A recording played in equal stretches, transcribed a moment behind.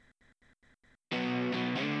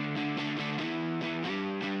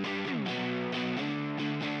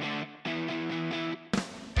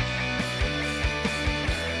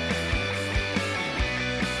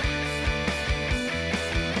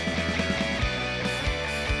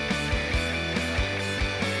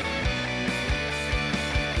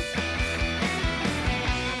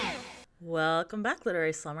Welcome back,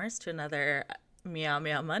 Literary Slummers, to another Meow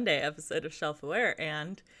Meow Monday episode of Shelf Aware.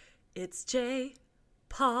 And it's J.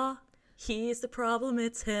 Paw. He's the problem,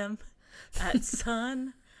 it's him. At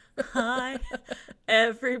Sun High,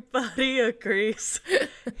 everybody agrees.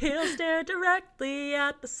 He'll stare directly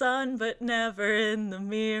at the sun, but never in the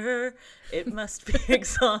mirror. It must be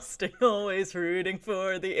exhausting, always rooting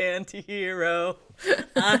for the anti-hero.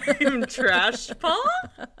 I'm Trash Paw.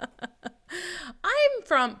 I'm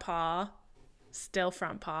Front Paw. Still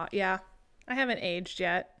Front Paw. Yeah. I haven't aged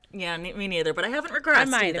yet. Yeah, me neither, but I haven't regressed I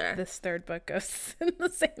might either. if this third book goes in the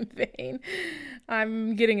same vein.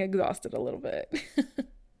 I'm getting exhausted a little bit.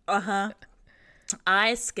 Uh-huh.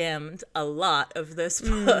 I skimmed a lot of this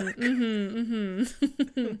book.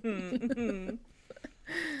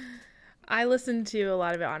 I listened to a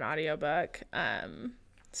lot of it on audiobook,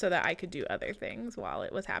 so that I could do other things while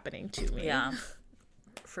it was happening to me. Yeah.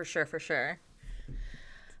 For sure.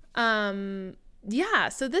 Yeah,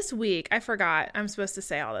 so this week, I forgot, I'm supposed to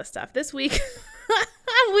say all this stuff. This week,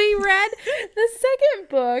 we read the second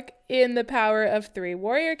book in The Power of Three,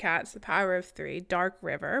 Warrior Cats, The Power of Three, Dark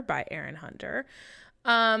River by Erin Hunter.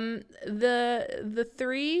 The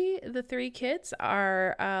three kids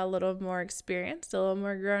are a little more experienced, a little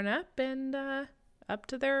more grown up, and up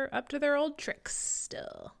to their old tricks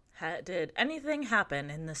still. Did anything happen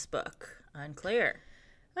in this book? Unclear.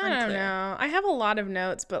 I don't know. I have a lot of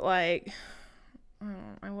notes, but like,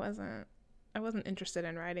 I wasn't interested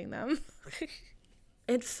in writing them.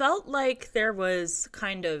 It felt like there was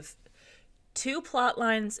kind of two plot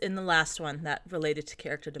lines in the last one that related to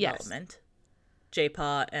character development. Yes.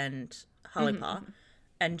 J-Paw and Holly Paw.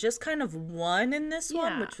 And just kind of one in this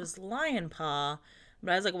one, which was Lion Paw.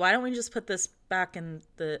 But I was like, why don't we just put this back in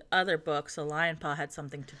the other book so Lion Paw had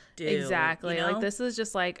something to do? Exactly. You know? Like, this is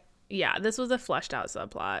just like, this was a fleshed out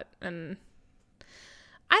subplot. And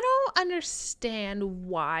I don't understand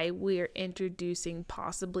why we're introducing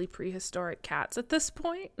possibly prehistoric cats at this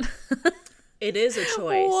point. It is a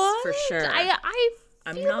choice, for sure.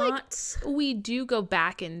 I'm not. Like we do go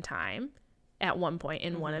back in time at one point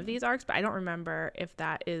in one of these arcs, but I don't remember if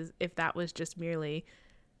that was just merely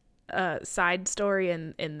a side story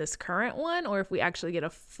in this current one, or if we actually get a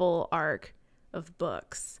full arc of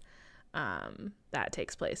books that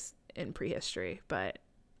takes place in prehistory. But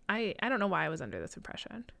I don't know why I was under this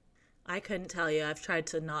impression. I couldn't tell you. I've tried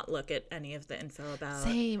to not look at any of the info about.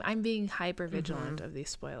 Same. I'm being hyper vigilant of these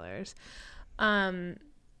spoilers.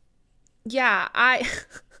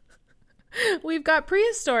 We've got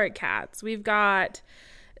prehistoric cats. We've got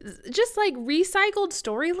just like recycled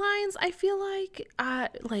storylines. I feel like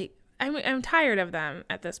I'm tired of them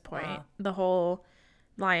at this point. The whole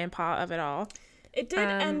Lion Paw of it all. It did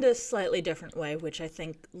end a slightly different way, which I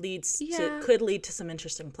think could lead to some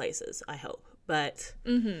interesting places, I hope. But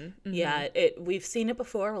we've seen it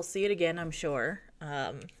before. We'll see it again, I'm sure.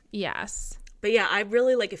 Yes. But yeah, I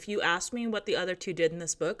really, like, if you asked me what the other two did in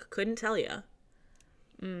this book, couldn't tell you.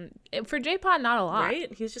 For J-Paw, not a lot.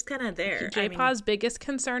 Right? He was just kind of there. J-Paw's biggest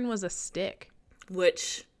concern was a stick.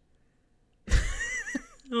 Which...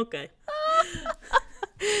 Okay.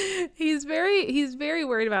 He's very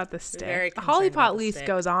worried about the stick. Holly Paw at least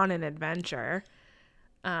goes on an adventure.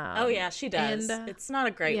 She does. And, it's not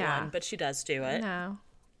a great one, but she does do it. No,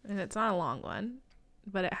 and it's not a long one,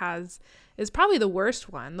 but it's probably the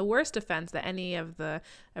worst one, the worst offense that any of the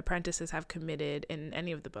apprentices have committed in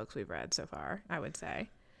any of the books we've read so far, I would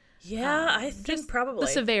say. Yeah, I think probably.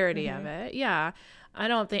 The severity of it, yeah.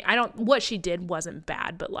 What she did wasn't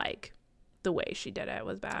bad, but like the way she did it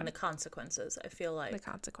was bad. And the consequences, I feel like. The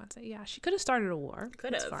consequences, yeah. She could have started a war.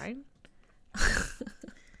 Could have. It's fine.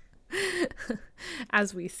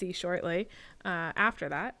 As we see shortly after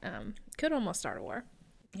that, could almost start a war.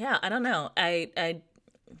 Yeah, I don't know. I a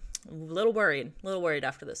little worried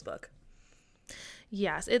after this book.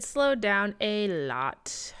 Yes, it slowed down a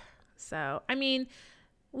lot. So, I mean,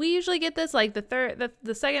 we usually get this like the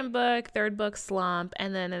second book, third book slump,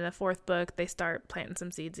 and then in the fourth book they start planting some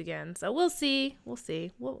seeds again. So we'll see.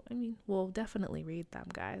 We'll definitely read them,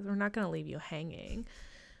 guys. We're not going to leave you hanging.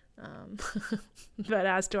 But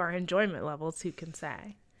as to our enjoyment levels, who can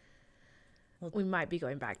say? We might be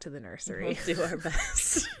going back to the nursery. We'll do our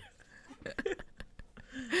best.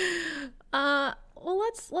 Well,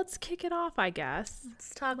 let's kick it off, I guess.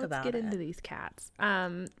 Let's get into these cats.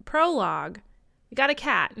 Prologue. We got a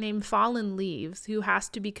cat named Fallen Leaves who has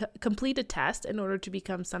to complete a test in order to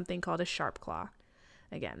become something called a Sharpclaw.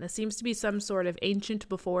 Again, this seems to be some sort of ancient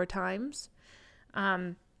before times.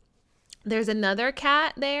 There's another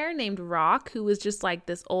cat there named Rock who was just like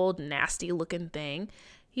this old nasty looking thing.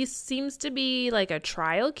 He seems to be like a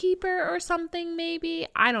trial keeper or something, maybe.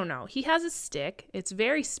 I don't know. He has a stick. It's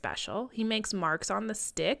very special. He makes marks on the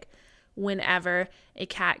stick whenever a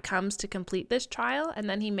cat comes to complete this trial, and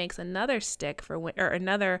then he makes another stick or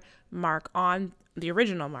another mark on the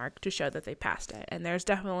original mark to show that they passed it. And there's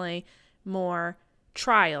definitely more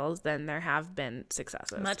trials than there have been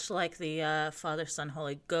successes. Much like the Father, Son,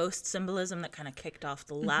 Holy Ghost symbolism that kind of kicked off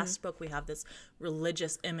the last book, we have this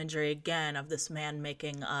religious imagery again of this man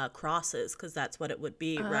making crosses, because that's what it would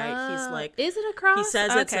be, right? He's like, is it a cross? He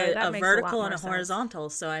says it's a vertical and a horizontal.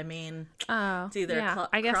 So I mean, it's either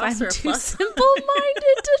I guess cross I'm or a too plus.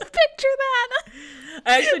 simple-minded to picture that.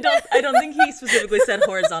 I actually don't. I don't think he specifically said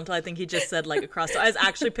horizontal. I think he just said like a cross. So I was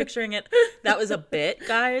actually picturing it. That was a bit,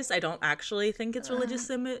 guys. I don't actually think it's religious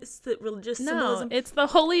symbolism. No, it's the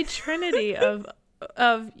Holy Trinity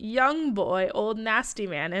of young boy, old nasty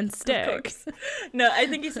man, and stick. No, I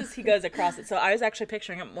think he says he goes across it. So I was actually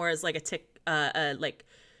picturing it more as like a tick. Like,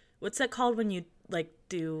 what's that called when you like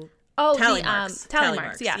do? Oh, tally marks. Tally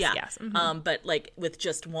marks. Yes, yeah. yes. Mm-hmm. But like with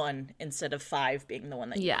just one instead of 5 being the one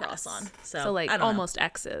that you cross on. So like I don't almost know.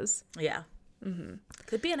 X's. Yeah. Mm-hmm.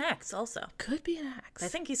 Could be an X also. Could be an X. I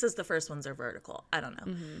think he says the first ones are vertical. I don't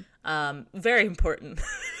know. Mm-hmm. Very important.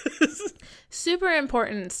 Super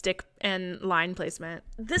important stick and line placement.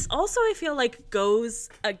 This also, I feel like, goes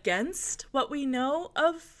against what we know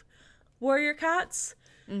of warrior cats.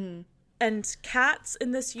 Mm-hmm. And cats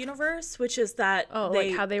in this universe, which is that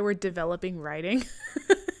like how they were developing writing,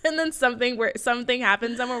 and then something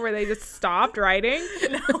happened somewhere where they just stopped writing.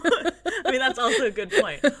 No, I mean that's also a good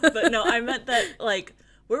point. But no, I meant that like,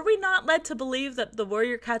 were we not led to believe that the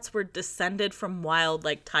warrior cats were descended from wild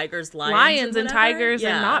like tigers, lions and tigers,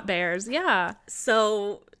 and not bears? Yeah.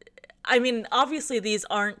 So, I mean, obviously these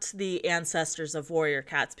aren't the ancestors of warrior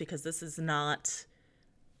cats, because this is not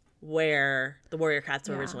where the warrior cats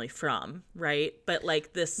were originally from, right? But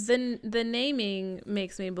like this, the naming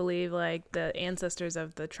makes me believe like the ancestors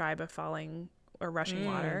of the tribe of falling or rushing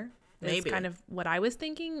water is kind of what I was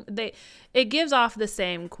thinking. It gives off the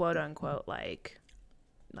same quote unquote like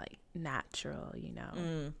natural, you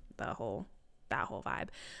know, that whole vibe.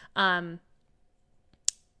 And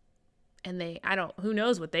who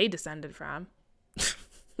knows what they descended from.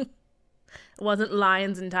 It wasn't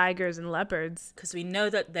lions and tigers and leopards. Because we know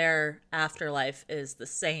that their afterlife is the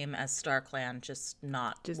same as StarClan, just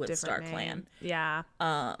not with StarClan. Yeah.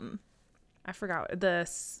 I forgot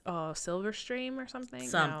Silverstream or something.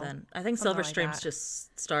 Something. No, I think Silverstream's like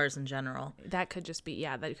just stars in general. That could just be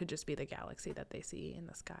the galaxy that they see in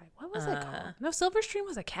the sky. What was it called? No, Silverstream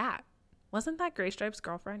was a cat. Wasn't that Greystripe's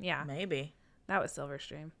girlfriend? Yeah, maybe that was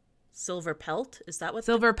Silverstream. Silver Pelt? Is that what?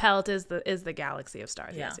 Silver Pelt is the galaxy of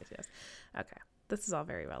stars. Yeah. Yes. Okay, this is all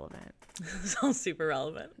very relevant. It's all super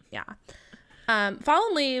relevant. Yeah.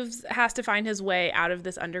 Fallen Leaves has to find his way out of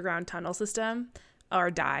this underground tunnel system or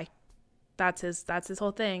die. That's his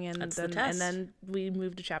whole thing, and then we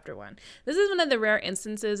move to chapter 1. This is one of the rare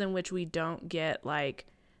instances in which we don't get like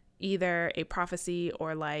either a prophecy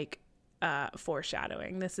or like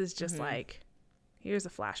foreshadowing. This is just like, here's a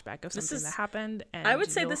flashback of something that happened. And I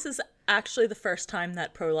would say this is actually the first time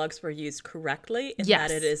that prologues were used correctly, in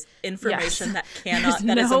that it is information that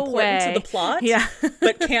is important to the plot,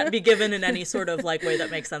 but can't be given in any sort of like way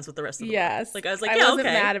that makes sense with the rest of the book. Like I was like, I wasn't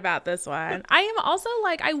mad about this one. I am also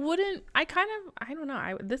like, I don't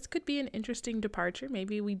know. This could be an interesting departure.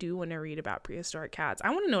 Maybe we do want to read about prehistoric cats.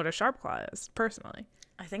 I want to know what a Sharpclaw is, personally.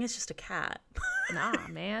 I think it's just a cat. Nah,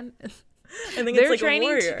 man. I think it's like a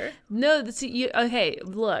warrior. Okay,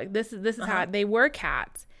 look, this is how they were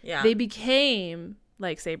cats. Yeah. They became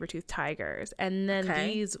like saber-toothed tigers, and then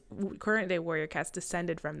these current day warrior cats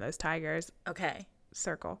descended from those tigers. Okay.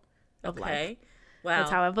 Circle of life. Wow. That's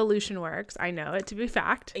how evolution works. I know it to be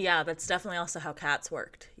fact. Yeah, that's definitely also how cats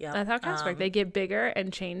worked. Yeah. That's how cats work. They get bigger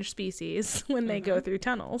and change species when they go through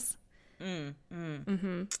tunnels.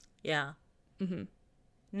 Yeah.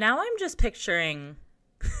 Now I'm just picturing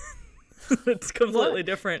it's completely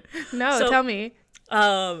different. No, tell me.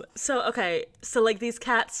 So like these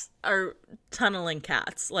cats are tunneling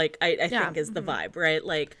cats, like I think is the vibe, right?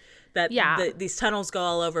 Like that these tunnels go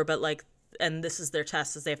all over, but like, and this is their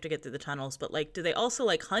test, is they have to get through the tunnels, but like, do they also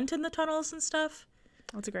like hunt in the tunnels and stuff?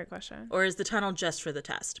 That's a great question. Or is the tunnel just for the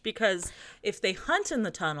test? Because if they hunt in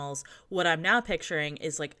the tunnels, what I'm now picturing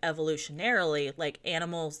is like evolutionarily, like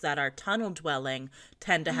animals that are tunnel dwelling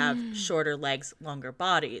tend to have shorter legs, longer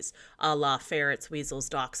bodies, a la ferrets, weasels,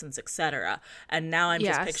 dachshunds, etc. And now I'm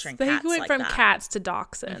just picturing cats. They went from cats to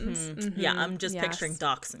dachshunds. Yeah, I'm just picturing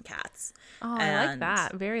dachshund cats. Oh, I like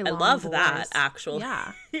that. Very long I love voice. that, actually.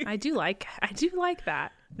 Yeah, I do like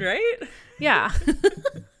that. Right? Yeah.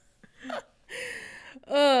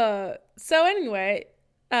 So anyway,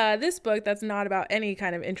 this book that's not about any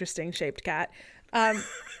kind of interesting shaped cat.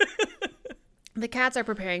 The cats are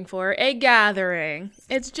preparing for a gathering.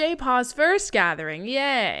 It's J-Paw's first gathering.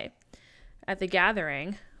 Yay. At the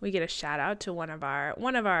gathering, we get a shout out to one of our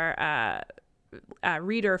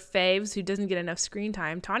reader faves who doesn't get enough screen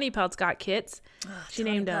time. Tawny Pelt's got kits. She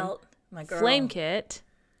named them Flame Kit,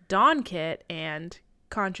 Dawn Kit, and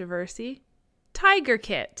controversy, Tiger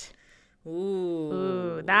Kit.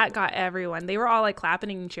 Ooh, that got everyone. They were all like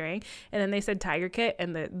clapping and cheering, and then they said Tiger Kit,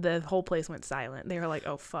 and the whole place went silent. They were like,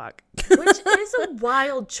 "Oh fuck!" Which is a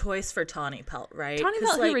wild choice for Tawny Pelt, right? Tawny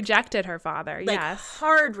Pelt, like, who rejected her father, like, yes,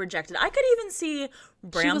 hard rejected. I could even see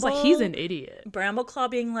Bramble. She was like, "He's an idiot."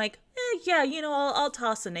 Brambleclaw being like, "Yeah, I'll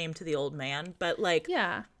toss a name to the old man," but like,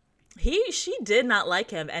 yeah. She did not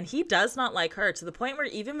like him, and he does not like her, to the point where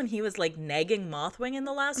even when he was like nagging Mothwing in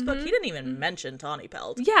the last book, he didn't even mention Tawny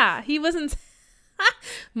Pelt. Yeah, he wasn't.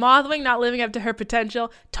 Mothwing not living up to her potential.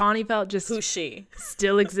 Tawny Pelt just who's she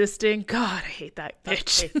still existing. God, I hate that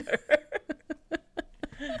bitch.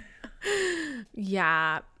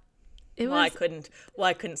 Yeah, why couldn't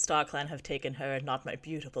StarClan have taken her and not my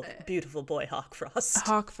beautiful boy Hawkfrost?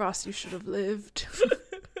 Hawkfrost, you should have lived.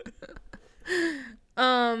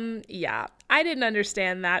 Yeah, I didn't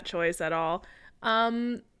understand that choice at all.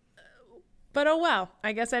 But oh well,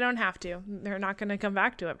 I guess I don't have to. They're not going to come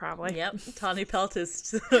back to it, probably. Yep, Tawny Pelt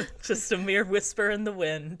is just a mere whisper in the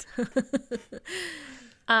wind.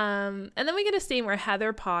 And then we get a scene where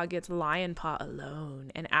Heather Paw gets Lion Paw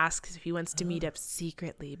alone and asks if he wants to meet up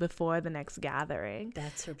secretly before the next gathering.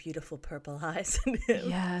 That's her beautiful purple eyes.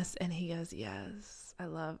 Yes, and he goes, yes,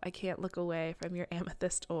 I can't look away from your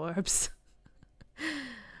amethyst orbs.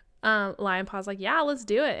 Lion Paw's like, yeah, let's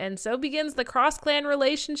do it. And so begins the cross-clan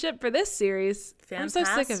relationship for this series. Fantastic. I'm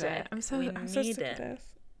so sick of it. I'm so sick of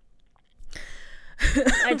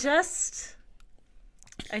this.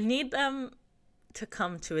 I need them to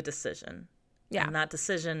come to a decision. Yeah. And that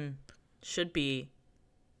decision should be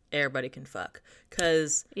everybody can fuck.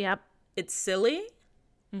 Because it's silly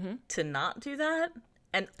to not do that.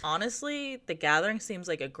 And honestly, the gathering seems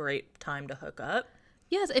like a great time to hook up.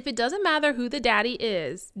 Yes, if it doesn't matter who the daddy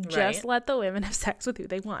is, just let the women have sex with who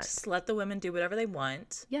they want. Just let the women do whatever they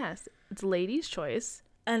want. Yes, it's ladies' choice.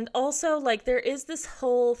 And also, like, there is this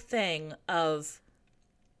whole thing of,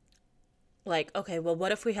 like, okay, well,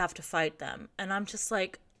 what if we have to fight them? And I'm just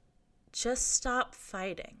like, just stop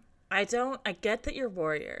fighting. I get that you're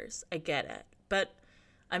warriors. I get it. But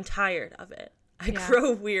I'm tired of it. I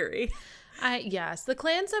grow weary. Yes, the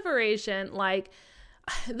clan separation, like,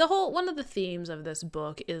 one of the themes of this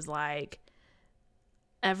book is like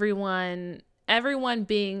everyone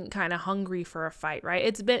being kind of hungry for a fight,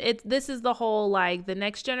 right? This is the whole, like, the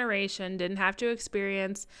next generation didn't have to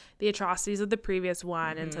experience the atrocities of the previous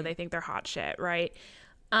one, and so they think they're hot shit, right?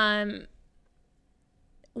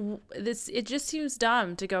 It just seems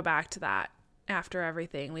dumb to go back to that after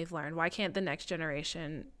everything we've learned. Why can't the next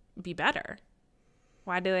generation be better?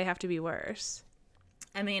 Why do they have to be worse?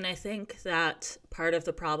 I mean, I think that part of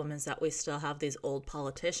the problem is that we still have these old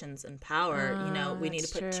politicians in power. We need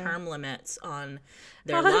to put term limits on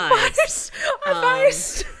their lives.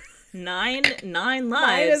 Nine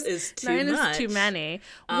lives is too much. 9 is too many.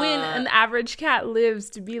 When an average cat lives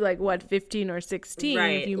to be like, what, 15 or 16?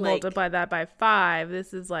 Right, if you multiply that by 5,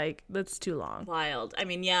 this is like, that's too long. Wild. I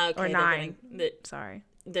mean, yeah, okay. Or 9. Sorry.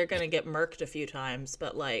 They're going to get murked a few times,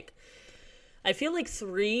 but like, I feel like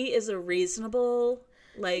 3 is a reasonable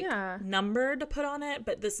number to put on it,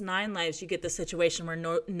 but this 9 lives, you get the situation where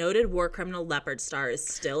noted war criminal Leopard Star is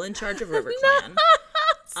still in charge of RiverClan.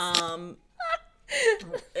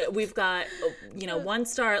 We've got 1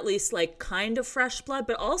 star at least, like, kind of fresh blood,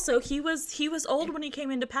 but also he was old when he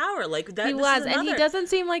came into power. Like that, he was, and he doesn't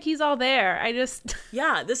seem like he's all there. This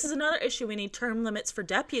is another issue. We need term limits for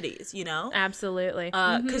deputies. Absolutely,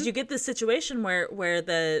 because you get this situation where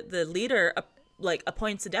the leader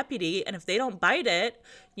appoints a deputy, and if they don't bite it,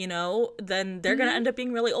 then they're going to end up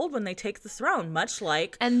being really old when they take the throne, much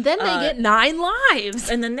like... And then they get 9 lives.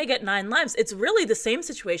 It's really the same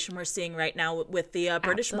situation we're seeing right now with the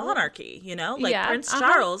British monarchy, Prince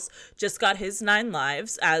Charles just got his 9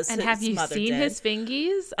 lives as his mother did. And have you seen his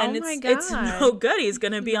fingies? And my God. It's no good. He's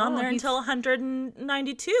going to be on there until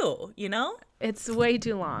 192, It's way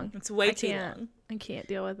too long. It's way too long. I can't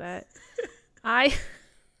deal with it.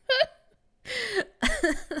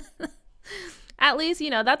 At least,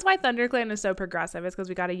 that's why ThunderClan is so progressive. It's because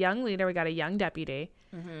we got a young leader, we got a young deputy.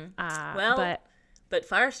 But But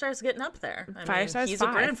Firestar's getting up there. Firestar's he's 5.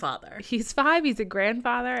 a grandfather. He's 5. He's a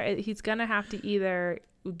grandfather. He's going to have to either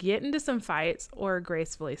get into some fights or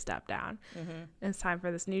gracefully step down. It's time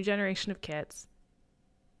for this new generation of kids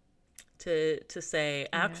to say,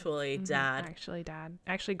 actually, Dad. Actually, Dad.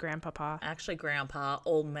 Actually, Grandpapa. Actually, Grandpa,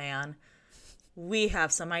 old man. We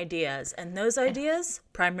have some ideas, and those ideas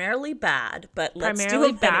primarily bad, but let's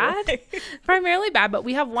do them anyway. Primarily bad, but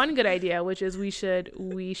we have one good idea, which is we should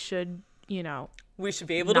we should be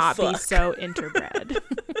able to not be so interbred.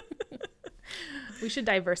 We should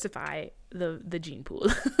diversify the gene pool.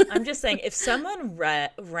 I'm just saying, if someone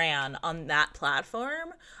ran on that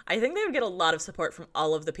platform, I think they would get a lot of support from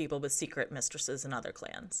all of the people with secret mistresses and other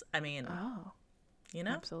clans. I mean,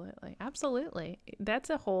 Absolutely.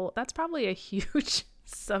 That's probably a huge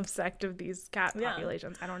subsect of these cat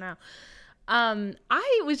populations. I don't know.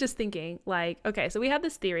 I was just thinking, like, okay, so we had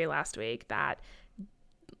this theory last week that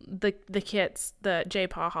the kits, the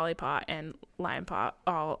J-Paw, Holly Paw, and Lion Paw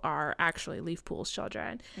all are actually Leaf Pool's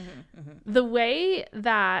children. The way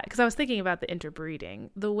that, because I was thinking about the interbreeding,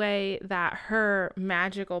 the way that her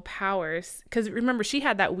magical powers, because remember, she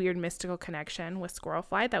had that weird mystical connection with Squirrel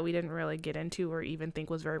Flight that we didn't really get into or even think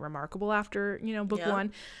was very remarkable after, book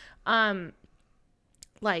 1.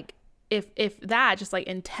 Like, if that just, like,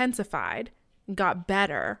 intensified, got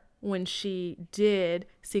better when she did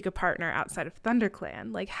seek a partner outside of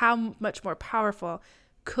ThunderClan, like, how much more powerful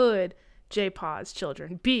could J-Paw's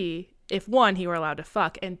children be if, 1, he were allowed to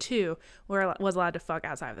fuck, and 2, was allowed to fuck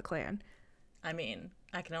outside of the clan? I mean,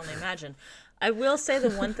 I can only imagine. I will say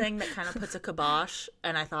the one thing that kind of puts a kibosh,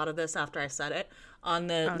 and I thought of this after I said it, on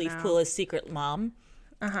the Leaf Pool's secret mom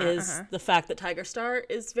is the fact that Tiger Star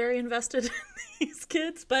is very invested in these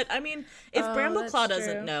kids. But, I mean, if Brambleclaw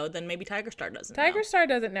doesn't know, then maybe Tiger Star doesn't know. Tiger Star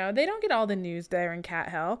doesn't know. They don't get all the news there in Cat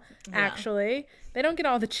Hell, actually. They don't get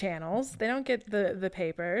all the channels. They don't get the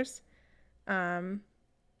papers.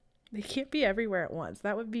 They can't be everywhere at once.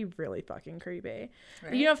 That would be really fucking creepy.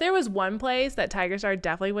 Right? If there was one place that Tiger Star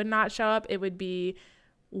definitely would not show up, it would be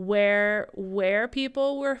where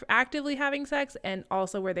people were actively having sex and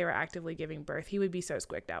also where they were actively giving birth. He would be so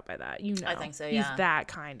squicked out by that. I think so, yeah. He's that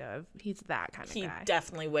kind of guy. He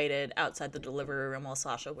definitely waited outside the delivery room while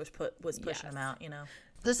Sasha was pushing him out,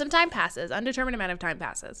 So some time passes. Undetermined amount of time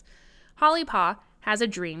passes. Holly Paw has a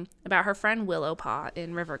dream about her friend Willow Paw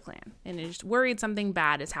in RiverClan and is worried something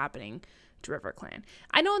bad is happening to RiverClan.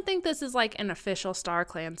 I don't think this is like an official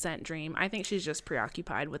StarClan sent dream. I think she's just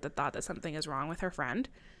preoccupied with the thought that something is wrong with her friend.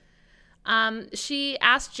 She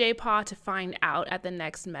asked J-Paw to find out at the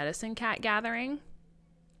next Medicine Cat gathering.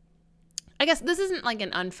 I guess this isn't like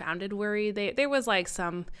an unfounded worry. There was like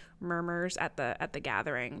some murmurs at the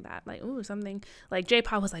gathering that like, ooh, something, like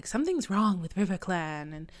J-Paw was like, something's wrong with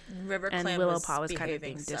RiverClan, and Willow Paw was kind of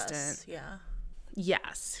being distant. Yeah.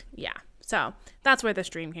 Yes. Yeah. So that's where this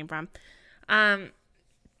dream came from.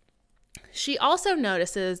 She also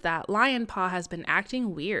notices that Lion Paw has been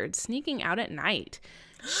acting weird, sneaking out at night.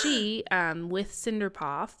 She, with Cinder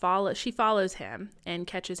Paw, follows him and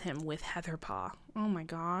catches him with Heather Paw. Oh my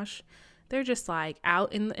gosh. They're just like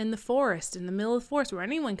out in the forest, in the middle of the forest where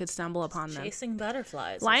anyone could stumble upon them. Chasing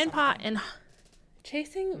butterflies. Lion Paw and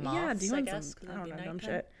chasing moths, doing some, I don't know, dumb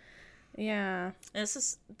shit. Yeah. And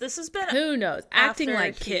this has been, who knows, acting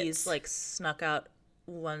like kids. He's like snuck out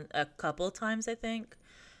a couple of times, I think,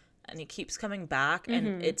 and he keeps coming back,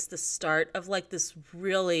 and it's the start of like this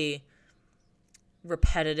really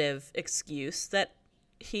repetitive excuse that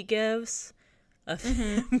he gives of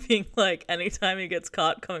being like, anytime he gets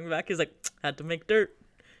caught coming back, he's like, had to make dirt.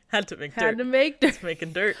 It's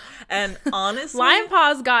making dirt. And honestly, Lion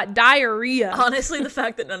Paw's got diarrhea. Honestly, the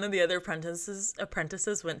fact that none of the other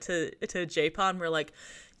apprentices went to J-Paw and were like,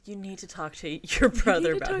 you need to talk to your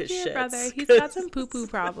brother about his shit. He's got some poo-poo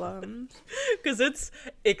problems. Because it's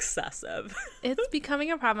excessive. It's becoming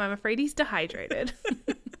a problem. I'm afraid he's dehydrated.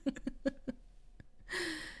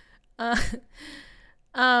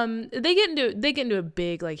 They get into a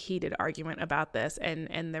big, like, heated argument about this,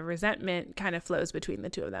 and the resentment kind of flows between the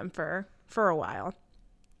two of them for a while.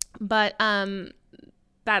 But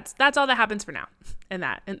that's all that happens for now. And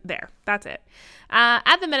that's it.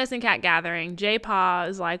 At the Medicine Cat gathering, J-Paw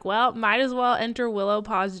is like, well, might as well enter Willow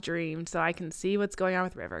Paw's dream so I can see what's going on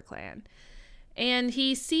with RiverClan. And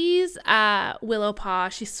he sees Willow Paw.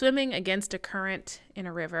 She's swimming against a current in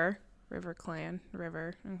a river. Okay.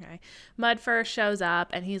 Mudfur shows up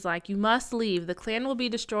and he's like, you must leave. The clan will be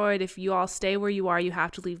destroyed. If you all stay where you are, you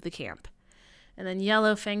have to leave the camp. And then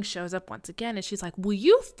Yellowfang shows up once again and she's like, will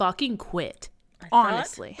you fucking quit?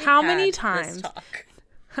 Honestly, how many times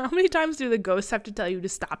do the ghosts have to tell you to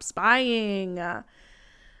stop spying?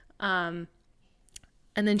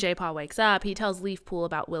 And then J-Paw wakes up. He tells Leafpool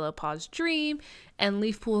about Willowpaw's dream. And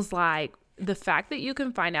Leafpool's like, the fact that you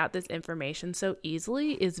can find out this information so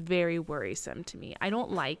easily is very worrisome to me. I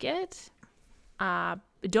don't like it.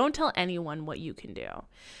 Don't tell anyone what you can do.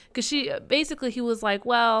 Because he was like,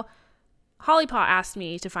 well, Hollypaw asked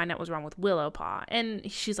me to find out what's wrong with Willowpaw.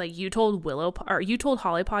 And she's like, you told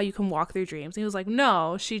Hollypaw you can walk through dreams? And he was like,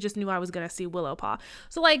 no, she just knew I was going to see Willowpaw.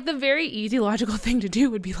 So like the very easy logical thing to do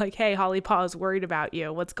would be like, hey, Hollypaw is worried about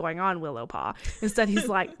you. What's going on, Willowpaw? Instead, he's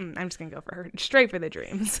like, I'm just going to go for her straight for the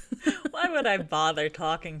dreams. Why would I bother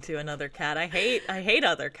talking to another cat? I hate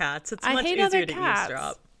other cats. It's much easier to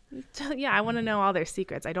eavesdrop. Yeah, I want to know all their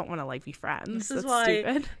secrets. I don't want to like be friends. This is why,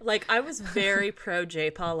 stupid. Like, I was very pro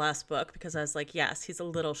J-Paw last book because I was like, yes, he's a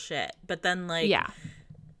little shit. But then, like,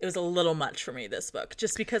 it was a little much for me this book,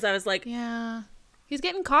 just because I was like, yeah, he's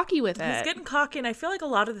getting cocky with it. He's getting cocky, and I feel like a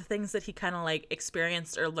lot of the things that he kind of like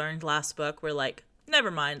experienced or learned last book were like,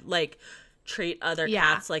 never mind, like treat other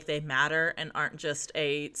cats like they matter and aren't just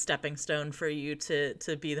a stepping stone for you to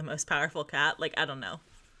be the most powerful cat. Like, I don't know.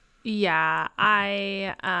 Yeah,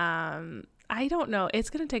 I don't know.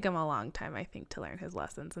 It's going to take him a long time, I think, to learn his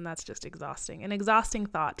lessons, and that's just exhausting. An exhausting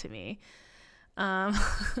thought to me. So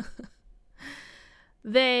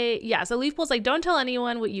Leafpool's like, don't tell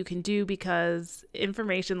anyone what you can do because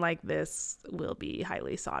information like this will be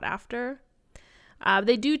highly sought after.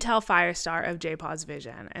 They do tell Firestar of J-Paw's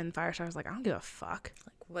vision, and Firestar's like, I don't give a fuck.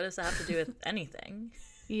 Like, what does that have to do with anything?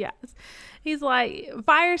 Yes. He's like,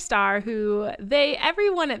 Firestar, who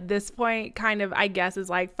everyone at this point kind of, I guess, is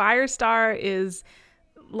like, Firestar is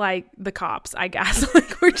like the cops, I guess.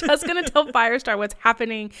 Like, we're just going to tell Firestar what's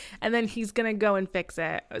happening, and then he's going to go and fix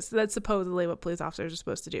it. So that's supposedly what police officers are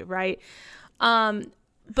supposed to do, right? But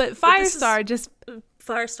Firestar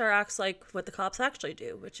Firestar acts like what the cops actually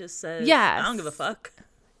do, which is says, yes. I don't give a fuck.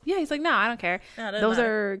 Yeah, he's like, no, I don't care. Yeah, those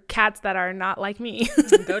are cats that are not like me.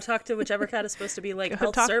 Go talk to whichever cat is supposed to be like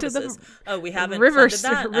health services. We haven't River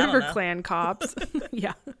funded that? Clan cops.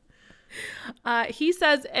 Yeah. He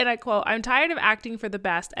says, and I quote, I'm tired of acting for the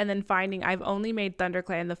best and then finding I've only made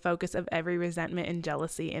ThunderClan the focus of every resentment and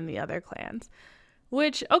jealousy in the other clans.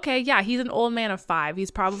 Which, okay, yeah, he's an old man of 5.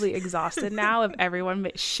 He's probably exhausted now of everyone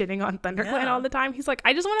shitting on ThunderClan all the time. He's like,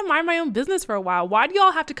 I just want to mind my own business for a while. Why do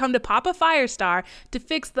y'all have to come to Papa Firestar to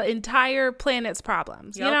fix the entire planet's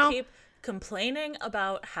problems? Y'all keep complaining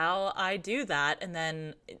about how I do that and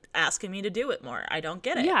then asking me to do it more. I don't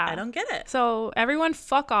get it. Yeah. I don't get it. So everyone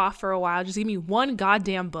fuck off for a while. Just give me one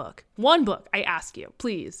goddamn book. One book, I ask you,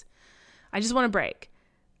 please. I just want a break.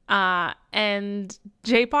 And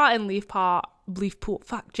J-Paw and Leafpool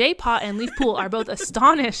are both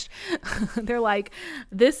astonished. They're like,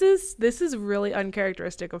 this is really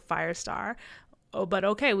uncharacteristic of Firestar. Oh, but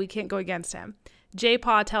okay, we can't go against him.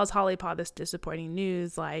 J-Paw tells Hollypaw this disappointing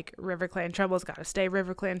news, like, RiverClan Troubles gotta stay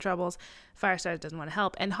RiverClan Troubles. Firestar doesn't want to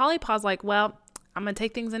help. And Hollypaw's like, well, I'm gonna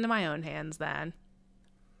take things into my own hands then.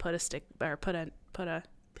 Put a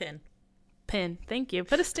pin. Thank you.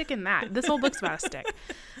 Put a stick in that. This whole book's about a stick.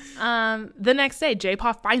 The next day,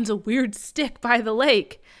 J-Paw finds a weird stick by the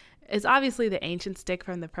lake. It's obviously the ancient stick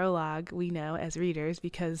from the prologue, we know as readers,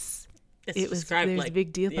 because there's a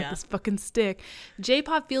big deal about this fucking stick.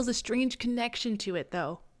 J-Paw feels a strange connection to it,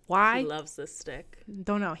 though. Why? He loves this stick.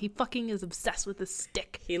 Don't know. He fucking is obsessed with this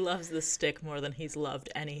stick. He loves this stick more than he's loved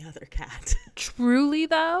any other cat. Truly,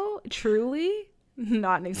 though? Truly?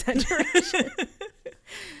 Not an exaggeration.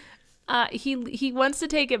 He wants to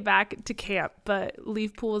take it back to camp, but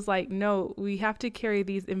Leafpool is like, no, we have to carry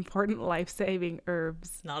these important life-saving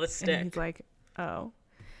herbs. Not a stick. And he's like, oh.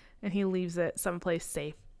 And he leaves it someplace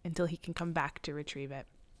safe until he can come back to retrieve it.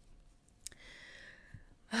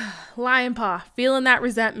 Lionpaw, feeling that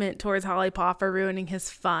resentment towards Hollypaw for ruining his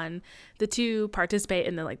fun. The two participate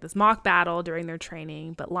in this mock battle during their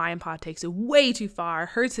training, but Lionpaw takes it way too far,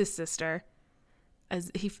 hurts his sister. As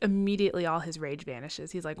he immediately, all his rage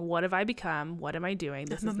vanishes. He's like, what have I become? What am I doing?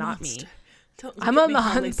 This is not me. I'm a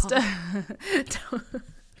monster.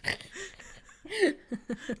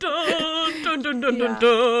 Dun, dun, dun, dun, dun,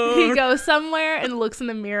 dun. He goes somewhere and looks in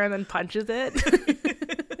the mirror and then punches it.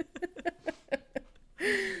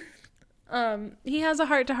 He has a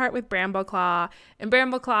heart-to-heart with Brambleclaw, and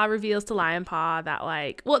Brambleclaw reveals to Lionpaw that,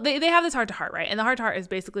 they have this heart-to-heart, right? And the heart-to-heart is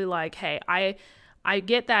basically like, hey, I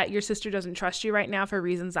get that your sister doesn't trust you right now for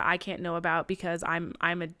reasons that I can't know about because I'm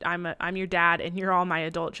your dad and you're all my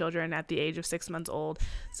adult children at the age of 6 months old.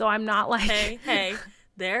 So I'm not like, hey,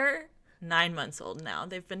 they're 9 months old now.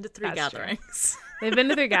 They've been to 3 gatherings. They've been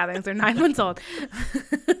to 3 gatherings. They're 9 months old.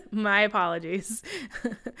 My apologies.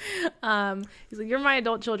 He's like, you're my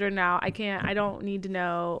adult children now. I don't need to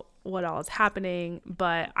know what all is happening,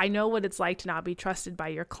 but I know what it's like to not be trusted by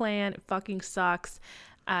your clan. It fucking sucks.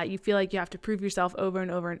 You feel like you have to prove yourself over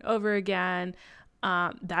and over and over again.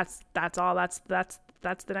 That's all. That's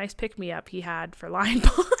the nice pick me up he had for Lion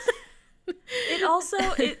Paw. It also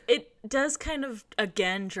it does kind of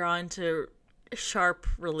again draw into sharp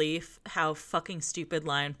relief how fucking stupid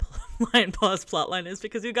Lion Paw's plotline is,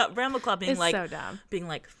 because you got Brambleclaw being so dumb.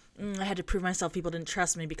 I had to prove myself. People didn't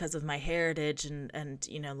trust me because of my heritage, and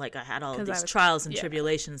you know, like I had all of these trials and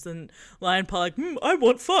tribulations. And Lion Paw like, I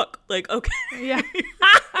want fuck. Like, okay, yeah.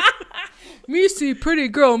 Me see pretty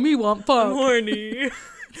girl, me want fuck. I'm horny.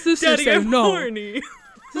 Sister Daddy, say I'm no. horny.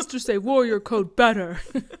 Sister say warrior code better.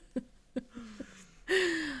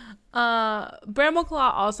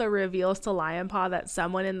 Brambleclaw also reveals to Lion Paw that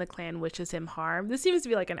someone in the clan wishes him harm. This seems to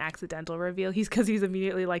be like an accidental reveal. He's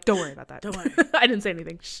immediately like, don't worry about that. Don't worry. I didn't say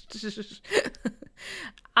anything.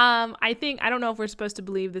 I don't know if we're supposed to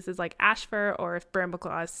believe this is like Ashfur or if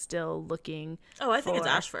Brambleclaw is still looking. Oh, I think it's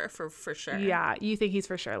Ashfur for sure. Yeah, you think he's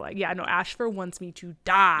for sure like, yeah, no, Ashfur wants me to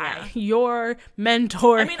die. Yeah. Your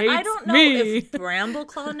mentor hates me. I don't know if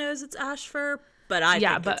Brambleclaw knows it's Ashfur, but I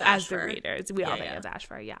think it's Ashfur. As the readers, we all think it's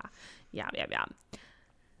Ashfur. Yeah.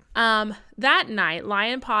 That night,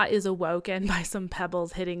 Lion Paw is awoken by some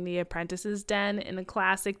pebbles hitting the apprentice's den in a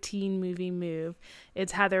classic teen movie move.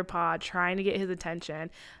 It's Heather Paw trying to get his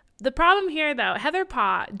attention. The problem here, though, Heather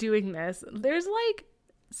Paw doing this, there's like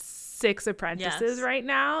 6 apprentices right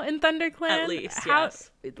now in ThunderClan. At least,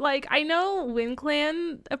 yes. Like, I know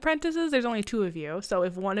WindClan apprentices, there's only 2 of you. So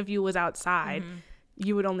if one of you was outside,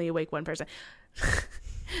 you would only awake 1 person.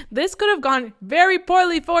 This could have gone very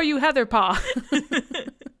poorly for you, Heather Paw.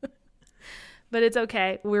 But it's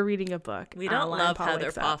okay. We're reading a book. We don't love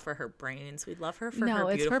Heather Paw for her brains. We love her for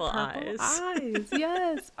her beautiful eyes.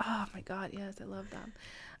 Yes. Oh my God. Yes, I love them.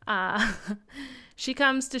 She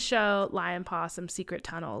comes to show Lion Paw some secret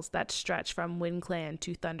tunnels that stretch from WindClan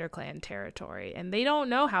to ThunderClan territory, and they don't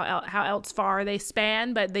know how else far they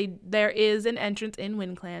span, but there is an entrance in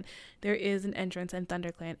WindClan, there is an entrance in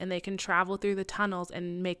ThunderClan, and they can travel through the tunnels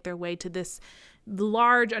and make their way to this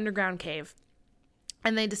large underground cave.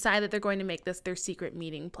 And they decide that they're going to make this their secret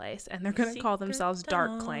meeting place, and they're going to call themselves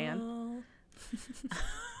Dark Clan.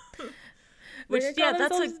 Which, yeah,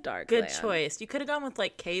 that's a good choice. You could have gone with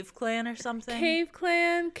like Cave Clan or something. Cave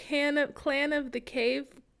Clan, Clan of the Cave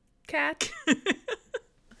Cat.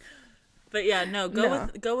 But yeah,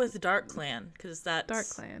 go with Dark Clan, because that's Dark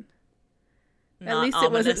Clan. At least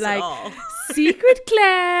it wasn't like Secret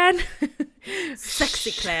Clan,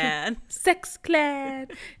 Sexy Clan, Sex Clan,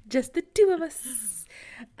 just the 2 of us.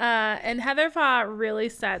 And Heather Paw really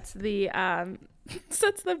sets the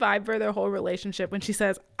vibe for their whole relationship when she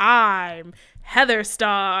says, "I'm Heather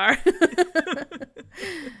Star." You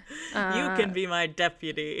can be my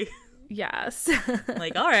deputy. Yes.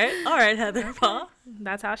 Like, all right, Heather Paw.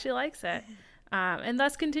 That's how she likes it. And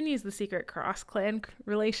thus continues the secret cross-clan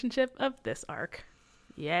relationship of this arc.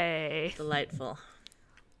 Yay. Delightful.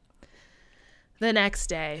 The next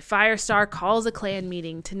day, Firestar calls a clan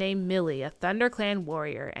meeting to name Millie a ThunderClan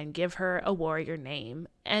warrior and give her a warrior name.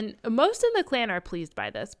 And most in the clan are pleased by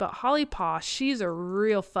this, but Holly Paw, she's a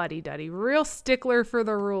real fuddy-duddy, real stickler for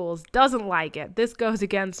the rules, doesn't like it. This goes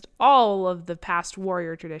against all of the past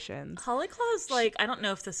warrior traditions. Holly Claw's like, I don't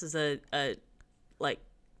know if this is a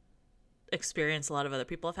experience a lot of other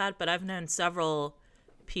people have had, but I've known several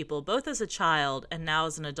people, both as a child and now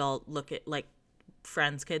as an adult, look at like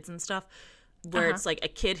friends, kids and stuff, where it's like a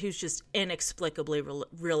kid who's just inexplicably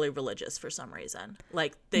really religious for some reason.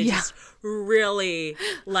 Like they just really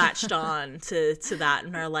latched on to that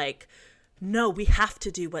and are like, no, we have to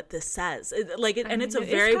do what this says. And it's a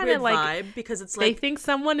very weird vibe, because it's like they think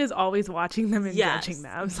someone is always watching them and judging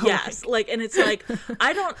them. So and it's like,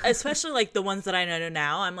 I don't, especially like the ones that I know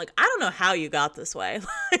now, I'm like, I don't know how you got this way.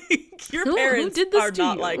 Like your parents who did this are to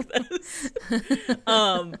not you? like this.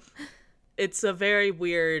 It's a very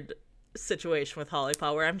weird situation with Holly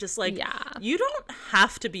Paw where I'm just like, you don't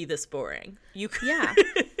have to be this boring. You could. Yeah.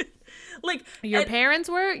 Like your parents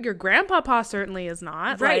were, your grandpa Paw certainly is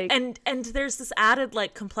not. Right. Like, and there's this added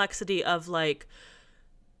like complexity of like,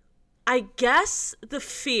 I guess the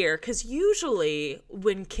fear, because usually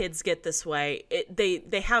when kids get this way,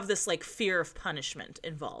 they have this like fear of punishment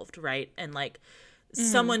involved, right? And like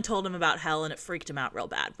someone told him about hell and it freaked him out real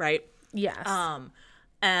bad, right? Yes.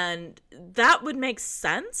 And that would make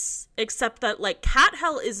sense, except that like cat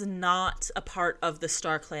hell is not a part of the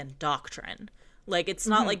StarClan doctrine. Like it's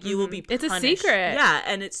not like you will be punished. It's a secret. Yeah,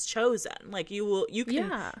 and it's chosen. Like you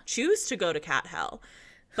can choose to go to cat hell.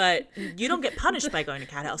 but you don't get punished by going to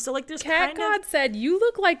Cat House. So like there's Cat God said, you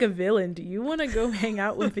look like a villain. Do you want to go hang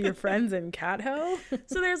out with your friends in Cat Hell?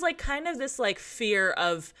 So there's like kind of this like fear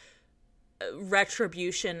of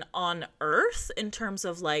retribution on Earth in terms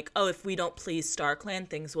of like, oh, if we don't please StarClan,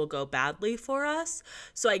 things will go badly for us.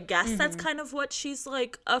 So I guess that's kind of what she's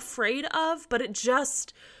like afraid of, but it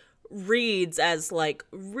just reads as like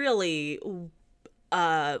really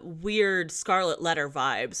weird Scarlet Letter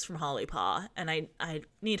vibes from Holly Paw, and I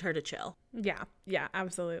need her to chill. Yeah,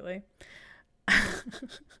 absolutely.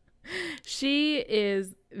 She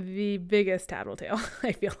is the biggest tattletale,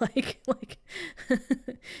 I feel like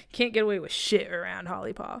can't get away with shit around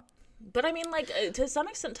Holly Paw. But I mean, like, to some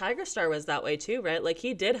extent, Tiger Star was that way too, right? Like,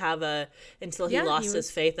 he did have until he lost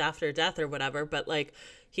his faith after death or whatever, but like,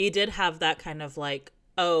 he did have that kind of like,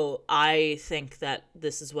 oh, I think that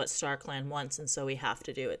this is what StarClan wants, and so we have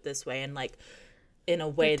to do it this way, and like, in a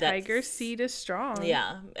way that Tiger seed is strong.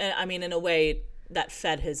 Yeah, I mean, in a way that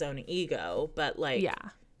fed his own ego, but like, yeah.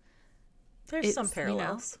 There's some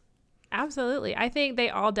parallels. Absolutely. I think they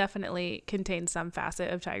all definitely contain some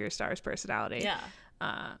facet of Tiger Star's personality. Yeah.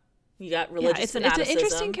 You got religious fanaticism. It's an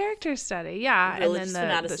interesting character study. Yeah. Religious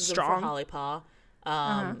and then the strong for Holly Paw.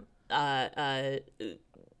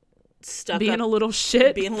 Stuck being up, a little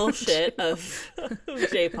shit. Being a little shit of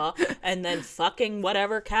J-Paw. And then fucking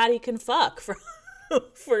whatever cat he can fuck for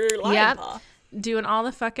Lion Paw. Doing all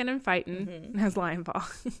the fucking and fighting as Lion Paw.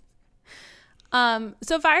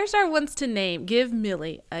 So Firestar wants to give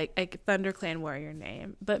Millie a ThunderClan warrior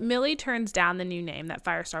name, but Millie turns down the new name that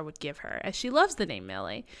Firestar would give her, as she loves the name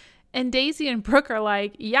Millie. And Daisy and Brooke are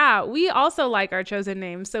like, yeah, we also like our chosen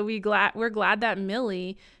name, so we're glad that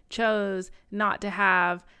Millie chose not to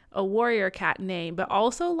have a warrior cat name, but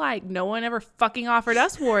also like no one ever fucking offered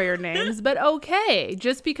us warrior names, but okay,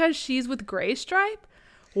 just because she's with Gray Stripe.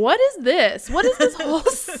 What is this? What is this whole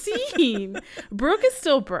scene? Brooke is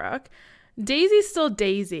still Brooke. Daisy's still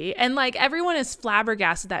Daisy, and like everyone is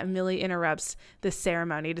flabbergasted that Millie interrupts this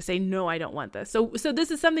ceremony to say, no, I don't want this. So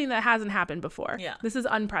this is something that hasn't happened before. Yeah. This is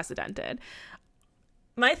unprecedented.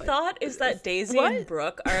 My thought is that Daisy and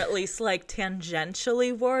Brooke are at least like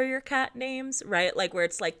tangentially warrior cat names, right? Like where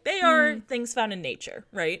it's like they are things found in nature,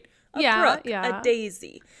 right? Brooke, a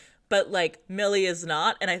Daisy. But like Millie is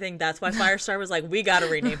not, and I think that's why Firestar was like, we gotta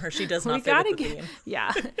rename her. She does not fit with the theme.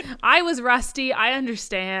 Yeah. I was rusty, I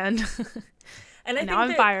understand. And I now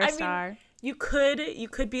I'm Firestar. I mean, you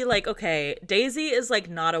could be like, okay, Daisy is like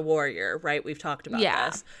not a warrior, right? We've talked about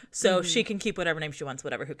this. So she can keep whatever name she wants,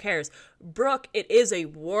 whatever, who cares? Brooke, it is a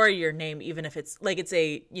warrior name, even if it's like it's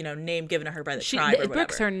a, name given to her by the tribe or whatever.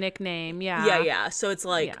 Brooke's her nickname, yeah. Yeah. So it's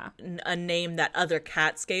like a name that other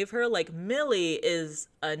cats gave her. Like Millie is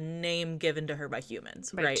a name given to her by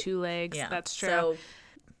humans, by right? Two Legs, yeah. That's true.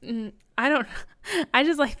 So I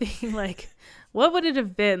just like thinking like, what would it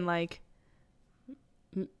have been like?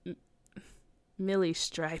 Millie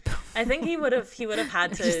Stripe. I think he would have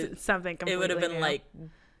had to something completely it would have been new. like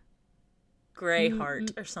Gray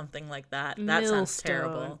Heart or something like that. That sounds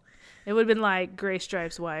terrible. It would have been like Gray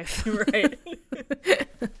Stripe's wife. Right.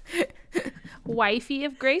 Wifey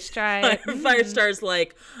of Gray Stripe. Firestar's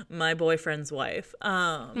like my boyfriend's wife.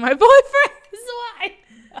 My boyfriend's wife.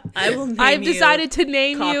 I've decided to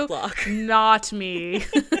name you not me.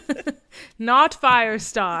 Not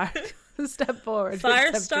Firestar. Step forward.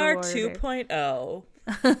 Firestar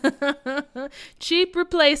 2.0. Cheap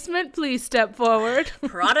replacement, please step forward.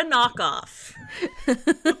 Prada knockoff.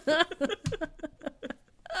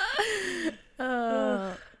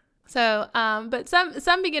 But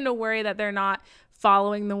some begin to worry that they're not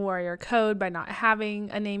following the warrior code by not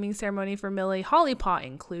having a naming ceremony for Millie, Holly Paw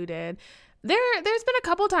included. There's been a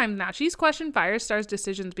couple times now she's questioned Firestar's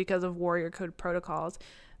decisions because of warrior code protocols.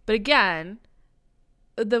 But again,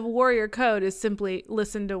 the warrior code is simply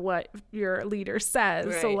listen to what your leader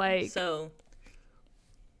says. Right.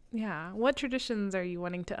 Yeah. What traditions are you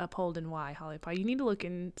wanting to uphold and why, Holly Paw? You need to look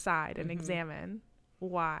inside and examine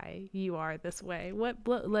why you are this way. What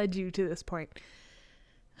led you to this point?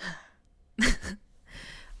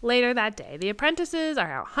 Later that day, the apprentices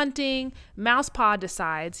are out hunting. Mousepaw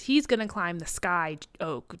decides he's going to climb the sky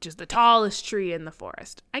oak, which is the tallest tree in the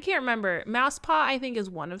forest. I can't remember. Mousepaw, I think, is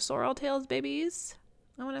one of Sorreltail's babies.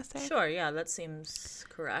 I want to say. Sure, yeah, that seems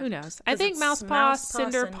correct. Who knows? I think Mousepaw,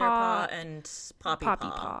 Cinderpaw, and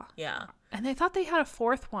Poppypaw. Yeah. And I thought they had a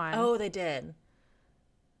fourth one. Oh, they did.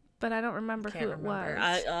 But I don't remember who it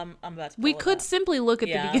was. I'm about to pull We it could up. simply look at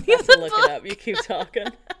the beginning I'm of the look book. It up. You keep talking.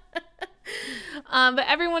 But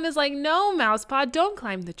everyone is like, no, Mousepaw, don't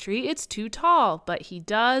climb the tree. It's too tall. But he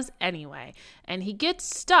does anyway. And he gets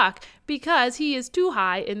stuck because he is too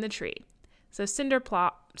high in the tree. So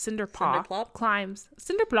Cinderpaw Cinderplop?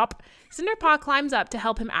 Cinderpaw climbs up to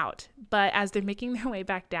help him out. But as they're making their way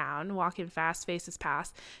back down, walking fast, faces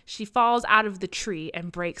past, she falls out of the tree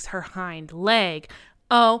and breaks her hind leg.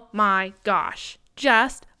 Oh my gosh.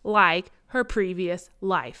 Just like her previous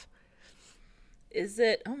life. Is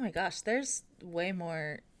it? Oh my gosh, there's way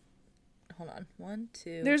more. Hold on. 1,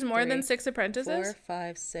 2. There's more 3, than 6 apprentices? 4,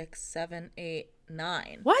 5, 6, 7, 8,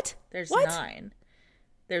 9. What? There's what? 9.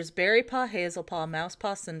 There's Berry Paw, Hazel Paw, Mouse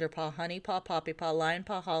Paw, Cinder Paw, Honey Paw, Poppy Paw, Lion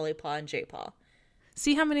Paw, Holly Paw, and J Paw.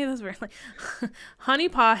 See how many of those were like Honey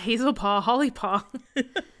Paw, Hazel Paw, Holly Paw.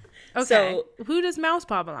 Okay. So, who does Mouse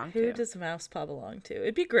Paw belong to? Who does Mouse Paw belong to?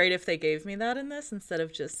 It'd be great if they gave me that in this instead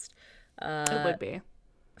of just. It would be.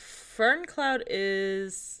 Fern Cloud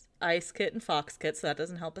is Ice Kit and Fox Kit, so that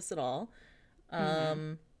doesn't help us at all.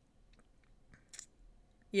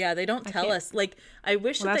 Yeah, they don't tell us. Like, I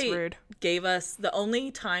wish that they gave us the only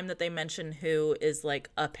time that they mention who is like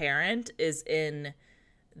a parent is in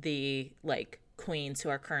the like queens who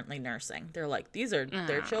are currently nursing. They're like, these are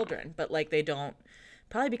their children, but like they don't.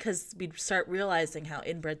 Probably because we start realizing how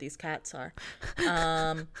inbred these cats are.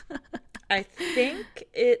 I think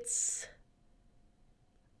it's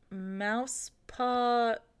Mouse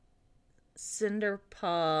Paw, Cinder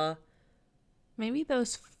Paw. Maybe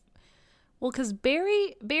those. Well, because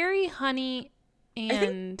Berry, Honey,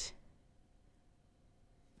 and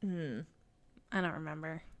I don't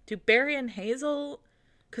remember. Do Berry and Hazel?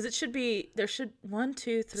 Because it should be, there should 1,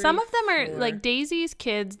 2, 3. Some of them are like Daisy's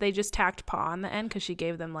kids. They just tacked Paw on the end because she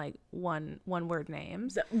gave them like one word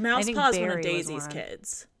names. Mouse Paw is one of Daisy's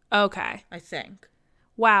kids. Okay, I think.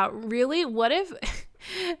 Wow, really? What if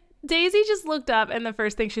Daisy just looked up and the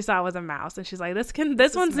first thing she saw was a mouse, and she's like,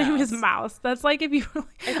 "This one's name is Mouse." That's like if you.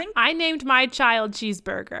 I named my child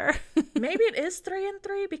Cheeseburger. Maybe it is 3 and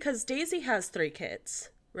 3 because Daisy has 3 kids.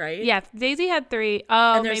 Right? Yeah, Daisy had 3.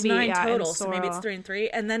 Oh, and there's maybe 9 total, so maybe it's 3 and 3.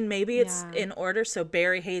 And then maybe it's in order. So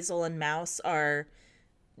Berry, Hazel, and Mouse are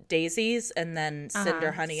Daisy's, and then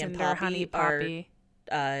Cinder, Honey, and Poppy are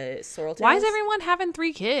Sorreltails. Why is everyone having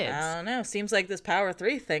 3 kids? I don't know. Seems like this Power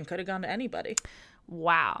 3 thing could have gone to anybody.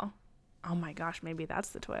 Wow. Oh my gosh, maybe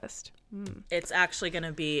that's the twist. It's actually going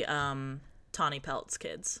to be Tawny Pelt's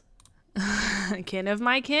kids. Kin of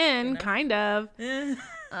my kin, kind of.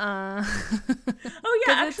 Oh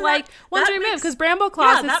yeah, it's like once removed because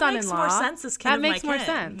Brambleclaw's his son-in-law. That makes more sense as kin of my kin. That makes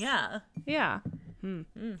more sense. Yeah.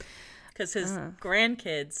 Because his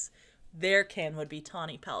grandkids, their kin would be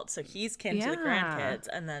Tawny Pelt, so he's kin to the grandkids,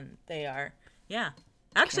 and then they are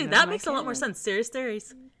Actually, that makes a lot more sense. Serious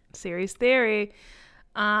theory.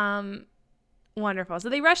 Wonderful. So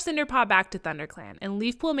they rush Cinderpaw back to ThunderClan, and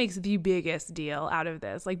Leafpool makes the biggest deal out of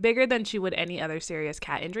this, like bigger than she would any other serious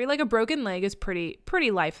cat injury. Like a broken leg is pretty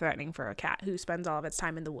life-threatening for a cat who spends all of its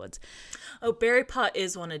time in the woods. Oh, Berry Paw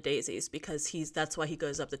is one of Daisy's because that's why he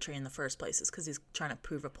goes up the tree in the first place, is because he's trying to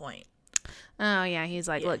prove a point. Oh yeah, he's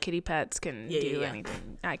like, look, kitty pets can do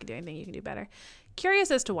anything. I can do anything, you can do better.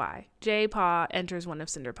 Curious as to why J-Paw enters one of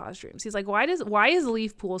Cinderpaw's dreams. He's like, why does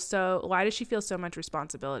she feel so much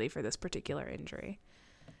responsibility for this particular injury?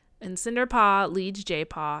 And Cinderpaw leads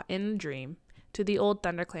J-Paw in a dream to the old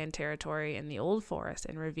ThunderClan territory in the old forest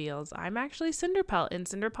and reveals, I'm actually Cinderpelt in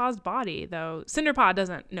Cinderpaw's body, though Cinderpaw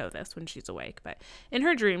doesn't know this when she's awake, but in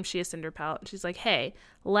her dream she is Cinderpelt. She's like, hey,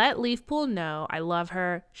 let Leafpool know I love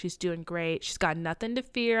her. She's doing great. She's got nothing to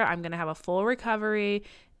fear. I'm going to have a full recovery.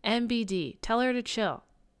 MBD, tell her to chill.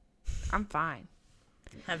 I'm fine.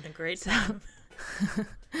 Having a great time.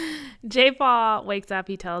 J-Paw wakes up,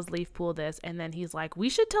 he tells Leafpool this, and then he's like, we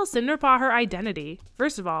should tell Cinderpaw her identity.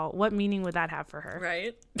 First of all, what meaning would that have for her?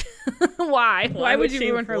 Right. Why would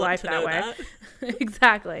you ruin her life that way?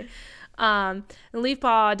 Exactly. And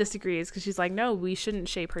Leafpaw disagrees because she's like, no, we shouldn't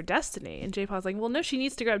shape her destiny. And J-Paw's like, well, no, she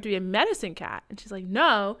needs to grow up to be a medicine cat. And she's like,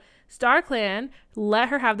 no, StarClan let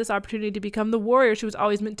her have this opportunity to become the warrior she was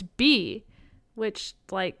always meant to be. Which,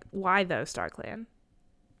 like, why though, StarClan?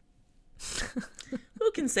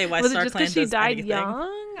 Who can say why was StarClan it just because she died anything?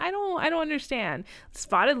 young? I don't understand.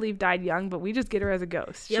 Spotted Leaf died young, but we just get her as a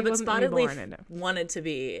ghost. Yeah, but Spotted Leaf wanted to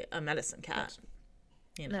be a medicine cat.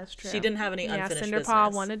 You know, that's true. She didn't have any unfinished business.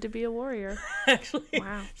 Cinderpaw wanted to be a warrior. Actually,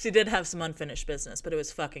 wow. She did have some unfinished business, but it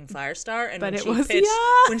was fucking Firestar. And but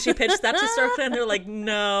when she pitched that to StarClan, they're like,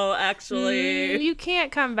 no, actually. You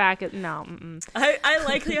can't come back. No. I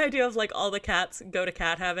like the idea of like all the cats go to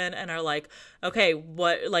cat heaven and are like, okay,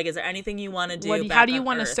 what, like, is there anything you want to do? How do you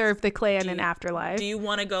want to serve the clan in afterlife? Do you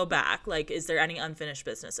want to go back? Like, is there any unfinished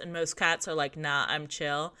business? And most cats are like, nah, I'm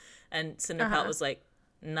chill. And Cinderpelt was like,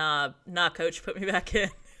 Nah, coach, put me back in.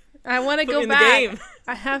 I want to go back.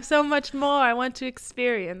 I have so much more I want to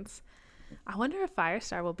experience. I wonder if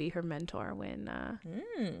Firestar will be her mentor when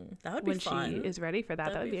that would be fun. She is ready for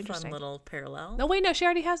that. That would be interesting. Fun little parallel. No, wait, no, she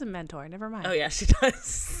already has a mentor. Never mind. Oh yeah, she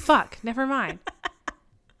does. Fuck, never mind.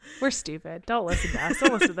 We're stupid. Don't listen to us.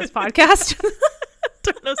 Don't listen to this podcast.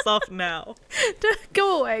 Turn us off now.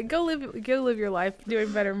 Go away. Go live your life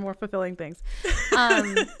doing better, more fulfilling things.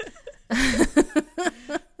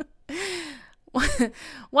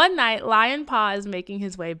 One night, Lion Paw is making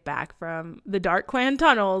his way back from the Dark Clan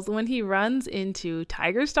tunnels when he runs into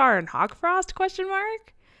Tiger Star and Hawk Frost? ?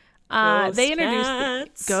 They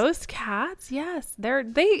introduced ghost cats. Yes,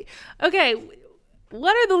 okay.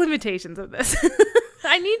 What are the limitations of this?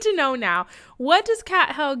 I need to know now. What does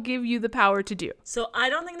Cat Hell give you the power to do? So I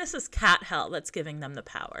don't think this is Cat Hell that's giving them the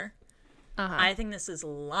power. I think this is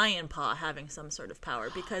Lion Paw having some sort of power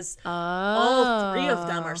because all three of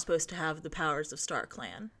them are supposed to have the powers of Star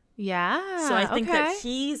Clan. Yeah. So I think that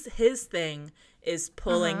his thing is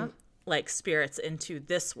pulling like spirits into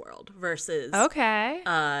this world versus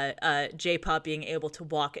J-Paw being able to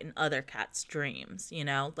walk in other cats' dreams, you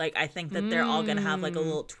know? Like I think that they're all gonna have like a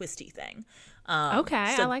little twisty thing. So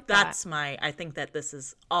I like that. I think that this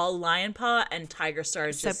is all Lion Paw and Tiger Star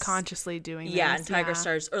is subconsciously doing this. Yeah, and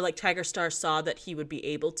Tiger Star saw that he would be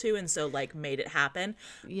able to and so like made it happen.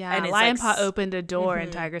 Yeah, and Lion Paw opened a door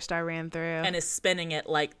and Tiger Star ran through. And is spinning it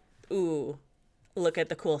like, ooh, look at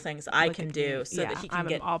the cool things I can do so that he can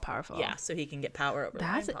get all powerful. Yeah, so he can get power over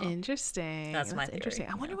That's interesting. That's my theory. Interesting.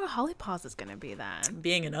 I wonder what Holly Paws is going to be then.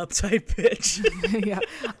 Being an uptight bitch. Yeah.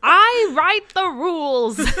 I write the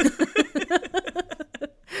rules.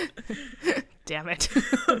 Damn it.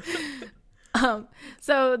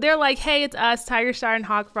 So they're like, hey, it's us, Tiger Star and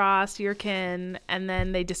Hawk Frost, your kin, and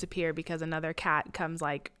then they disappear because another cat comes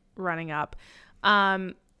like running up.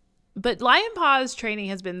 But Lion Paw's training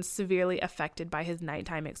has been severely affected by his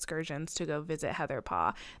nighttime excursions to go visit Heather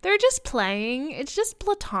Paw. They're just playing. It's just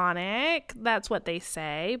platonic. That's what they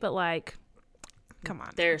say. But like, come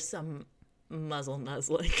on. There's some muzzle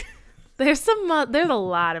nuzzling. There's a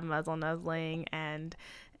lot of muzzle nuzzling and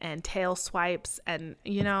tail swipes, and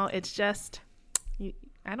you know, it's just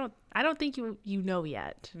I don't think you know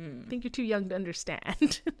yet. I think you're too young to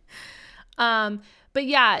understand. But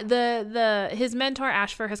yeah, his mentor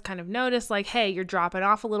Ashfur has kind of noticed like, hey, you're dropping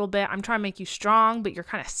off a little bit. I'm trying to make you strong, but you're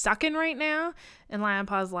kind of sucking right now. And Lion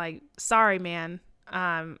Paw's like, sorry, man.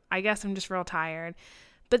 I guess I'm just real tired.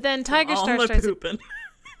 But then Tiger Star starts pooping.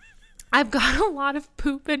 I've got a lot of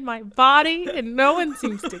poop in my body, and no one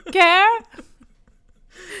seems to care.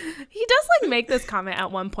 He does like make this comment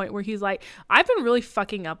at one point where he's like, I've been really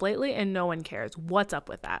fucking up lately and no one cares. What's up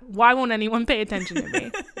with that? Why won't anyone pay attention to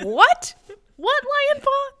me? What, Lion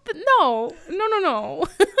Paw? No.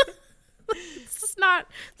 This is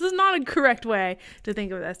not a correct way to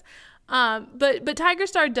think of this. But Tiger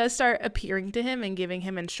Star does start appearing to him and giving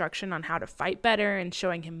him instruction on how to fight better and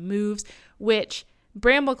showing him moves, which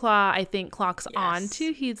Brambleclaw, I think, clocks on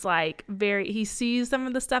to. He's like he sees some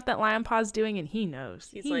of the stuff that Lion Paw's doing and he knows.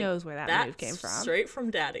 He knows where that move came from. Straight from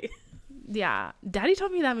Daddy. Yeah. Daddy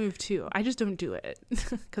taught me that move too. I just don't do it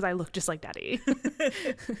because I look just like Daddy.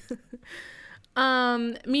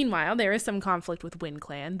 Meanwhile, there is some conflict with Wind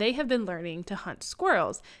Clan. They have been learning to hunt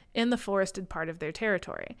squirrels in the forested part of their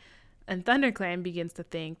territory. And Thunder Clan begins to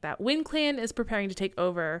think that Wind Clan is preparing to take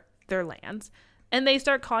over their lands. And they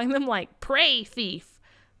start calling them, like, prey thief.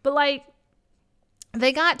 But, like,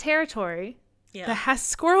 they got territory that has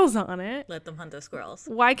squirrels on it. Let them hunt the squirrels.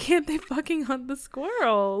 Why can't they fucking hunt the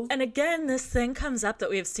squirrels? And again, this thing comes up that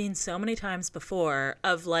we have seen so many times before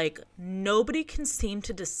of, like, nobody can seem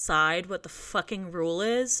to decide what the fucking rule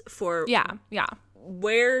is for... Yeah.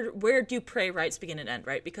 Where do prey rights begin and end,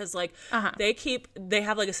 right? Because like they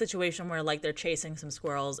have like a situation where like they're chasing some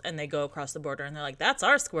squirrels and they go across the border and they're like, that's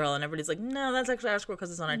our squirrel, and everybody's like, no, that's actually our squirrel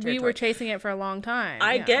because it's on our territory. We were chasing it for a long time.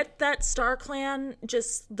 I get that Star Clan,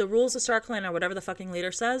 just the rules of Star Clan or whatever the fucking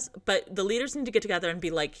leader says, but the leaders need to get together and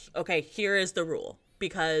be like, okay, here is the rule,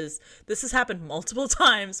 because this has happened multiple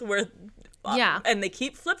times where and they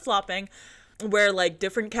keep flip-flopping, where like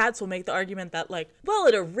different cats will make the argument that like, well,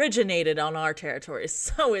 it originated on our territory,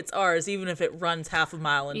 so it's ours, even if it runs half a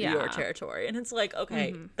mile into your territory. And it's like,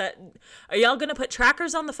 okay, that are y'all gonna put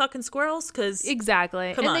trackers on the fucking squirrels? Because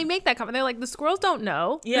exactly, they make that comment. They're like, the squirrels don't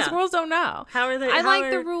know. The squirrels don't know. How are they? I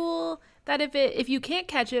like the rule that if you can't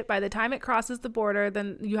catch it by the time it crosses the border,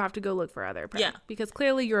 then you have to go look for other prey. Yeah. Because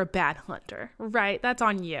clearly you're a bad hunter, right? That's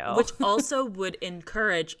on you. Which also would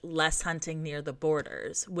encourage less hunting near the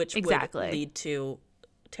borders, which would lead to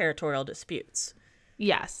territorial disputes.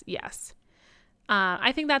 Yes.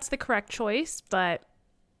 I think that's the correct choice, but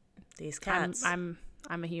these cats. I'm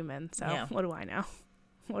a human, so what do I know?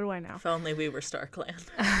 What do I know? If only we were StarClan.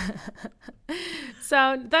 So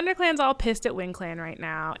ThunderClan's all pissed at WindClan right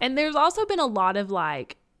now. And there's also been a lot of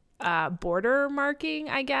like border marking,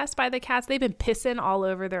 I guess, by the cats. They've been pissing all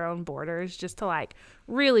over their own borders just to like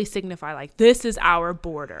really signify like this is our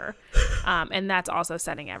border. And that's also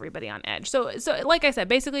setting everybody on edge. So like I said,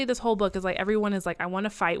 basically this whole book is like everyone is like, I want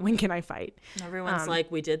to fight. When can I fight? Everyone's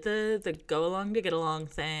like, we did the go along to get along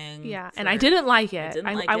thing. Yeah, and I didn't like it.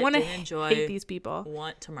 I want to hate these people.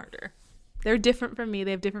 Want to murder. They're different from me.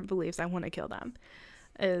 They have different beliefs. I want to kill them,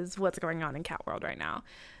 is what's going on in Cat World right now.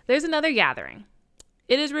 There's another gathering.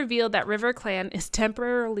 It is revealed that River Clan is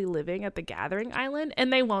temporarily living at the Gathering Island,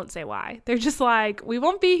 and they won't say why. They're just like, we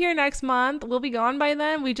won't be here next month. We'll be gone by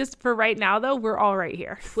then. For right now, though, we're all right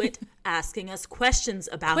here. Quit asking us questions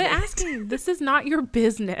about it. Quit asking. This is not your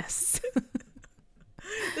business.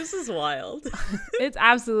 This is wild. It's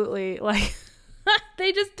absolutely like...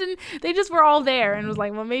 they just were all there and was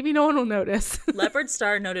like, well, maybe no one will notice. Leopard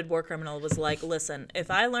Star, noted war criminal, was like, listen,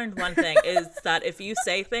 if I learned one thing is that if you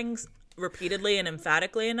say things repeatedly and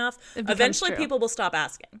emphatically enough, eventually true. People will stop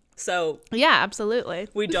asking. So yeah, absolutely.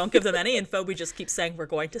 We don't give them any info. We just keep saying we're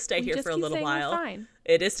going to stay here for a little while. Fine.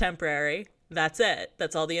 It is temporary. That's it.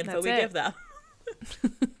 That's all the info we give them.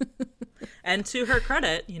 And to her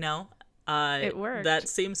credit, it worked. That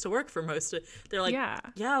seems to work for most of. They're like,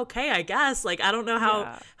 yeah, okay, I guess. Like, I don't know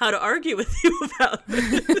how to argue with you about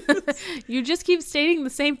this. You just keep stating the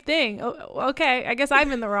same thing. Oh, okay, I guess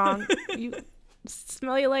I'm in the wrong. You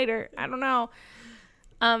smell you later. I don't know.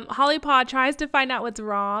 Hollypaw tries to find out what's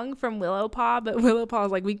wrong from Willowpaw, but Willowpaw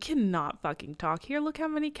is like, we cannot fucking talk here. Look how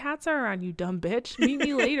many cats are around, you dumb bitch. Meet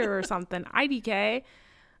me later or something. IDK.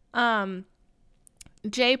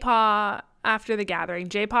 J-Paw, after the gathering,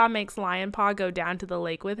 J-Paw makes Lionpaw go down to the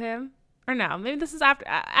lake with him. Or no, maybe this is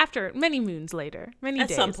after many moons later. Many days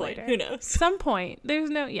later. At some point, who knows? Some point. There's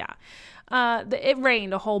no, it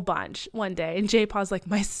rained a whole bunch one day, and J-Paw's like,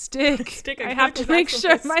 my stick. I have to make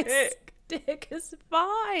sure my stick is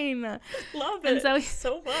fine. Love it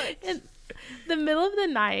so much. In the middle of the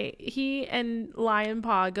night, he and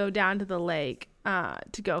Lionpaw go down to the lake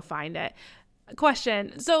to go find it.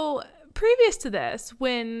 Question. So previous to this,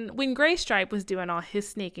 when Graystripe was doing all his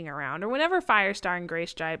sneaking around, or whenever Firestar and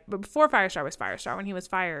Graystripe, but before Firestar was Firestar, when he was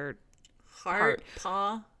Fire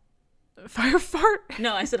Paw. Fire Fart?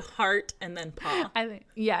 No, I said heart and then paw. I think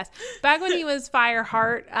yes. Back when he was Fire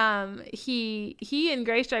Heart, he and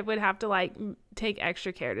Graystripe would have to like take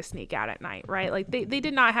extra care to sneak out at night, right? Like they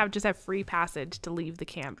did not have free passage to leave the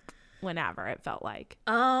camp whenever, it felt like.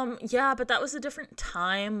 Yeah, but that was a different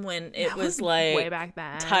time when it was like way back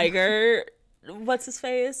then. Tiger, what's his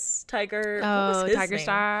face? Tiger. Oh, what was his Tiger name?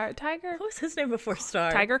 Star. Tiger. What was his name before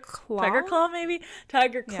Star? Tiger Claw. Tiger Claw, maybe.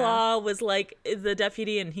 Tiger Claw was like the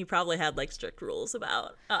deputy, and he probably had like strict rules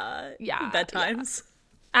about bedtimes.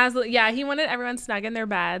 He wanted everyone snug in their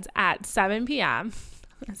beds at 7 p.m.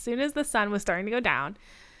 as soon as the sun was starting to go down.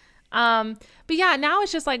 But yeah, now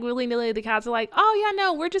it's just like willy-nilly. The cats are like, oh yeah,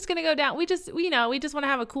 no, we're just gonna go down. We just want to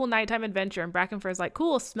have a cool nighttime adventure. And Brackenfur's like,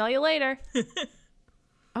 cool, smell you later.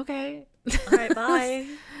 Okay. All right, bye.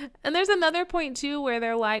 And there's another point too where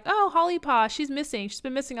they're like, oh, Hollypaw, she's missing. She's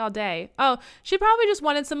been missing all day. Oh, she probably just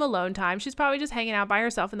wanted some alone time. She's probably just hanging out by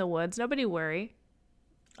herself in the woods. Nobody worry.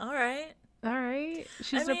 All right.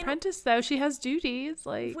 She's an apprentice though. She has duties.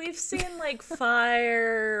 Like we've seen like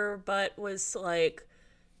Fire, but was like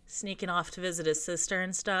sneaking off to visit his sister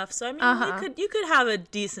and stuff. So I mean, you could have a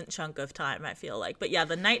decent chunk of time, I feel like. But yeah,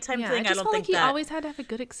 the nighttime thing, I don't think he always had to have a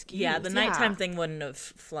good excuse. Yeah, the nighttime thing wouldn't have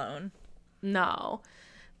flown. No.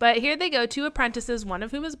 But here they go, 2 apprentices, one of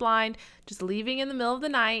whom is blind, just leaving in the middle of the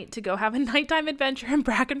night to go have a nighttime adventure, and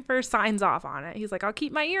Brackenfur signs off on it. He's like, I'll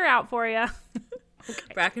keep my ear out for you.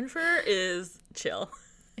 Okay. Brackenfur is chill.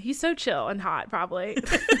 He's so chill and hot, probably.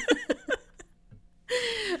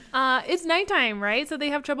 It's nighttime, right? So they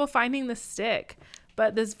have trouble finding the stick.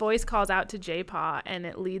 But this voice calls out to J-Paw, and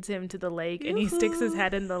it leads him to the lake, and he sticks his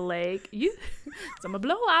head in the lake. It's a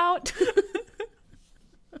blowout.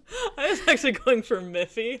 I was actually going for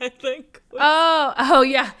Miffy, I think. Oh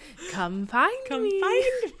yeah. Come find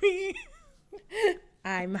me.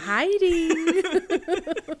 I'm hiding.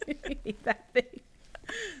 That thing.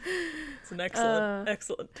 It's an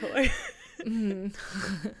excellent toy.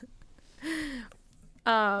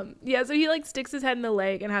 So he like sticks his head in the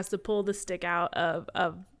lake and has to pull the stick out of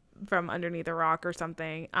from underneath a rock or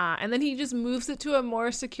something. And then he just moves it to a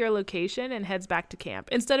more secure location and heads back to camp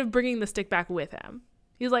instead of bringing the stick back with him.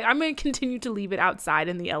 He's like, I'm going to continue to leave it outside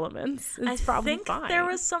in the elements. It's probably fine. There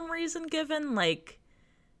was some reason given, like,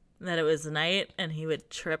 that it was night and he would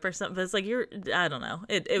trip or something. But it's like, I don't know.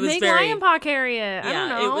 It was Make very... Lion Paw carry it. I don't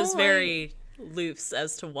know. It was very loose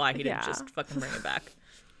as to why he didn't just fucking bring it back.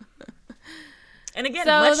 And again,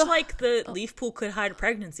 much like the leaf pool could hide a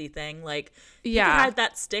pregnancy thing, like, he could hide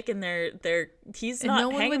that stick in he's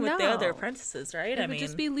not hanging with the other apprentices, right? It would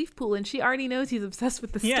just be leaf pool, and she already knows he's obsessed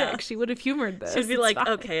with the stick. She would have humored this. She'd be like, fine.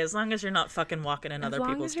 Okay, as long as you're not fucking walking in other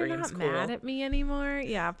people's dreams, as long as you're not mad at me anymore,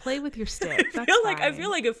 play with your stick. I feel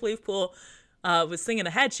like if leaf pool was thinking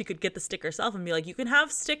ahead, she could get the stick herself and be like, you can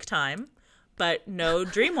have stick time, but no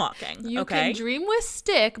dream walking. You can dream with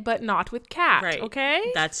stick, but not with cat. Right.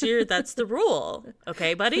 Okay? That's the rule.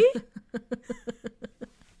 Okay, buddy?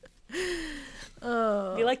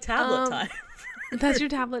 Be like tablet time. That's your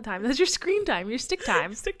tablet time. That's your screen time. Your stick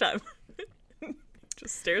time. Stick time.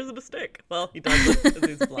 Just stares at a stick. Well, he does because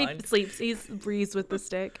he's blind. He sleeps. He breathes with the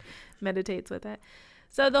stick, meditates with it.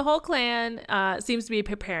 So the whole clan seems to be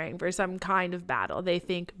preparing for some kind of battle they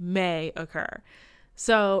think may occur.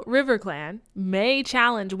 So River Clan may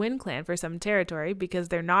challenge Wind Clan for some territory because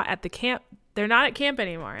they're not at camp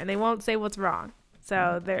anymore, and they won't say what's wrong.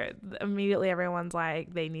 So they're immediately everyone's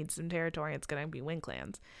like, they need some territory. It's going to be Wind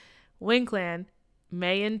Clans. Wind Clan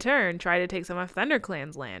may in turn try to take some of Thunder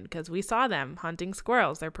Clan's land because we saw them hunting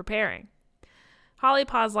squirrels. They're preparing. Holly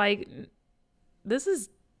Paw's like, this is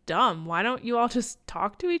dumb. Why don't you all just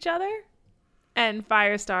talk to each other? And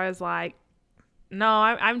Firestar is like, no,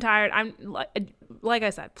 I'm tired. I'm like I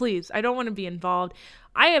said, please, I don't want to be involved.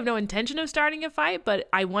 I have no intention of starting a fight, but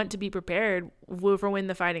I want to be prepared for when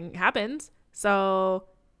the fighting happens. So,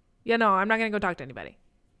 I'm not going to go talk to anybody.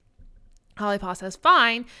 Holly Paw says,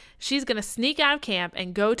 fine. She's going to sneak out of camp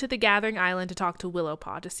and go to the Gathering Island to talk to Willow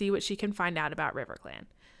Paw to see what she can find out about River Clan.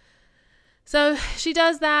 So she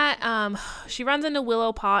does that. She runs into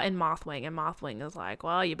Willow Paw and Mothwing, and Mothwing is like,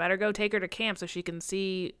 well, you better go take her to camp so she can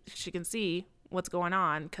see what's going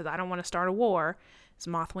on, because I don't want to start a war. So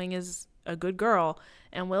Mothwing is a good girl,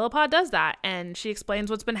 and Willowpaw does that, and she explains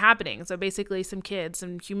what's been happening. So basically some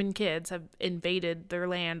human kids have invaded their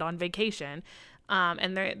land on vacation,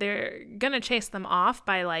 and they're gonna chase them off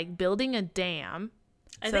by like building a dam.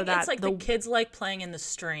 I think it's like the kids like playing in the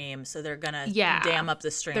stream, so they're gonna dam up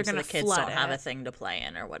the stream so the kids don't have a thing to play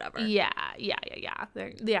in or whatever. Yeah.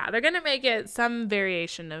 They're gonna make it some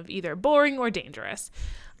variation of either boring or dangerous.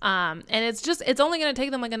 And it's only going to take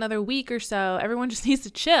them like another week or so. Everyone just needs to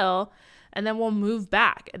chill, and then we'll move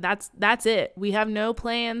back. That's it. We have no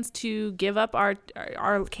plans to give up our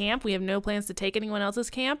camp. We have no plans to take anyone else's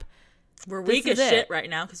camp. We're weak as shit right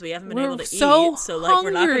now because we haven't been able to eat. So like, we're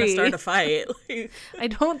not going to start a fight. I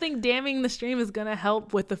don't think damming the stream is going to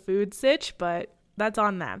help with the food sitch, but that's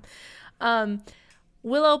on them.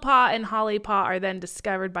 Willowpaw and Hollypaw are then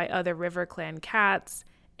discovered by other River Clan cats,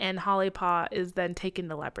 and Hollypaw is then taken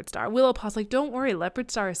to Leopardstar. Willowpaw's like, don't worry,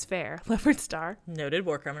 Leopardstar is fair. Leopardstar. Noted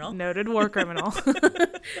war criminal.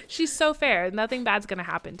 She's so fair. Nothing bad's going to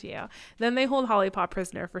happen to you. Then they hold Hollypaw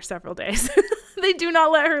prisoner for several days. They do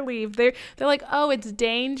not let her leave. They're like, oh, it's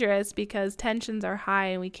dangerous because tensions are high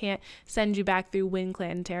and we can't send you back through Wind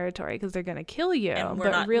Clan territory because they're going to kill you. And we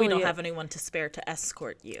don't have anyone to spare to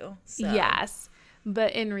escort you. So. Yes.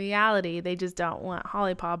 But in reality, they just don't want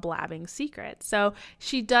Hollypaw blabbing secrets. So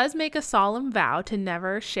she does make a solemn vow to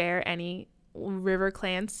never share any River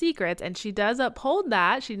Clan secrets, and she does uphold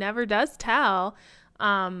that. She never does tell,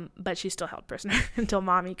 but she's still held prisoner until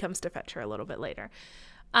Mommy comes to fetch her a little bit later.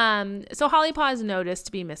 So Hollypaw is noticed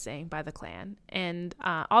to be missing by the clan, and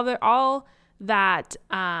they're all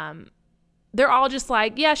just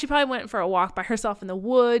like, yeah, she probably went for a walk by herself in the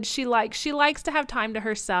woods. She likes to have time to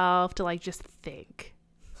herself to like just think.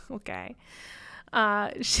 Okay.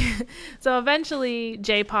 So eventually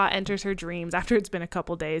J-Paw enters her dreams after it's been a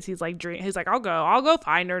couple days. He's like, I'll go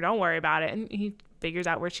find her. Don't worry about it. And he figures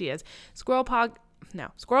out where she is. Squirrel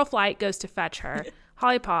Flight goes to fetch her.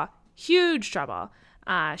 Hollypaw, huge trouble.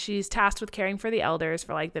 She's tasked with caring for the elders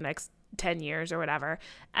for like the next 10 years or whatever.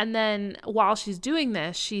 And then while she's doing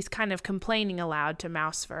this, she's kind of complaining aloud to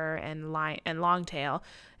Mousefur and Longtail.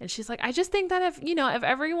 And she's like, I just think that if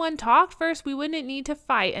everyone talked first, we wouldn't need to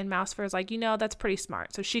fight. And Mousefur's like, that's pretty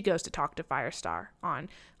smart. So she goes to talk to Firestar on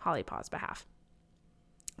Hollypaw's behalf.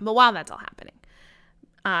 But while that's all happening,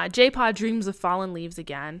 J-Paw dreams of fallen leaves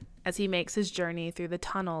again as he makes his journey through the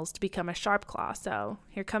tunnels to become a Sharpclaw. So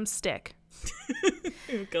here comes Stick.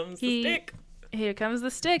 Here comes the stick. Here comes the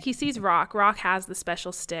stick. He sees Rock. Rock has the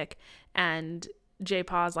special stick. And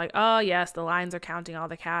J-Paw's like, oh, yes, the lines are counting all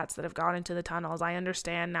the cats that have gone into the tunnels. I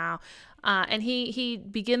understand now. And he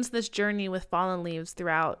begins this journey with fallen leaves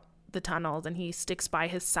throughout the tunnels, and he sticks by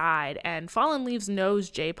his side, and Fallen Leaves knows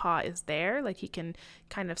J-Paw is there, like he can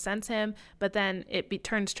kind of sense him, but then it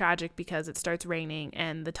turns tragic because it starts raining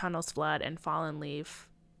and the tunnels flood, and Fallen Leaves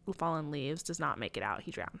does not make it out.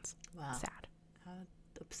 He drowns. Wow. Sad. How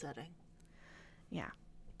upsetting. Yeah.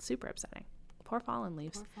 Super upsetting. Poor Fallen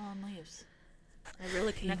Leaves. Poor Fallen Leaves. I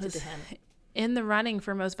really connected to him. In the running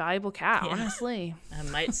for most valuable cat, honestly. I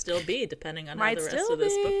might still be, depending on how the rest of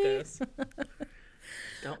this book goes.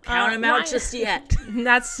 Don't count him out just yet.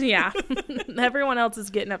 That's, yeah. Everyone else is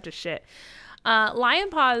getting up to shit. Lion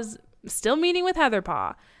Paw's still meeting with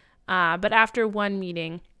Heatherpaw. But after one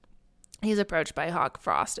meeting, he's approached by Hawk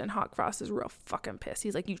Frost, and Hawk Frost is real fucking pissed.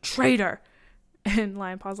 He's like, "You traitor." And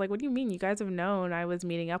Lion Paw's like, "What do you mean? You guys have known I was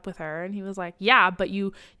meeting up with her." And he was like, "Yeah, but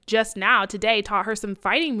you just now, today, taught her some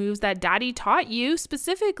fighting moves that Daddy taught you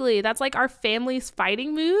specifically. That's like our family's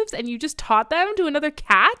fighting moves, and you just taught them to another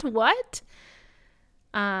cat? What?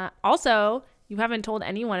 Also, you haven't told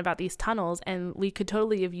anyone about these tunnels, and we could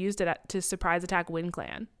totally have used it to surprise attack Wind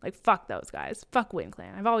Clan. Like, fuck those guys. Fuck Wind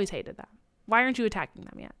Clan. I've always hated them. Why aren't you attacking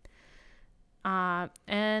them yet?"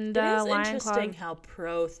 It is interesting how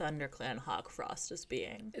pro ThunderClan Hawk Frost is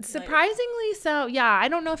being. It's surprisingly so. Yeah, I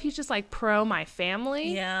don't know if he's just like pro my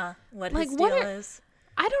family. Yeah, what his deal is.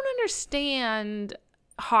 I don't understand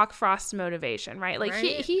Hawk Frost's motivation, right? Like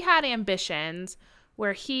he had ambitions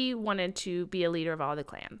where he wanted to be a leader of all the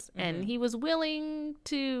clans, and he was willing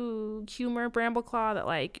to humor Brambleclaw that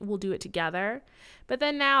like we'll do it together. But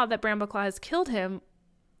then now that Brambleclaw has killed him,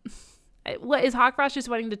 what is Hawk Frost just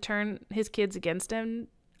wanting to turn his kids against him?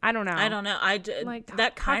 I don't know. Like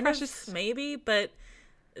that kind of maybe, but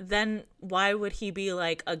then why would he be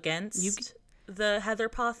like against the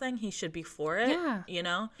Heatherpaw thing? He should be for it. Yeah. You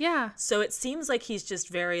know? Yeah. So it seems like he's just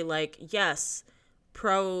very like, yes,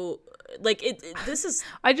 pro, like this is.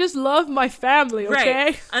 I just love my family, okay?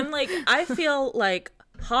 Right. I'm like, I feel like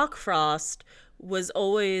Hawk Frost was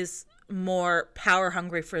always more power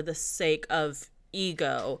hungry for the sake of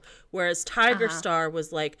ego, whereas Tiger Star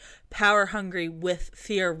was like power hungry with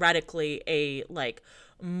theoretically a like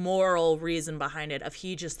moral reason behind it, of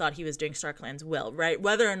he just thought he was doing StarClan's will, right?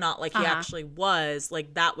 Whether or not like he actually was,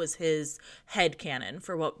 like that was his headcanon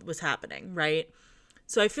for what was happening, right?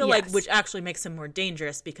 So I feel like, which actually makes him more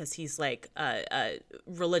dangerous because he's like a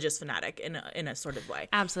religious fanatic in a sort of way.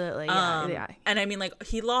 Absolutely, yeah. And I mean, like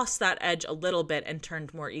he lost that edge a little bit and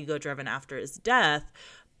turned more ego driven after his death,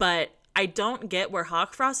 but I don't get where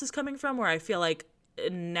Hawk Frost is coming from, where I feel like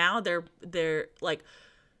now they're like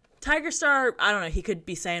Tiger Star, I don't know, he could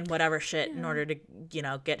be saying whatever shit in order to, you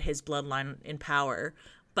know, get his bloodline in power.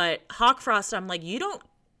 But Hawk Frost, I'm like, you don't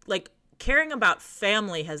like caring about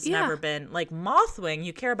family has never been like Mothwing.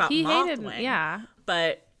 You care about Mothwing.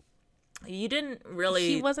 But you didn't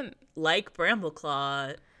really he wasn't like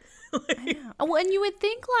Brambleclaw. Well, and you would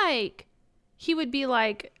think like he would be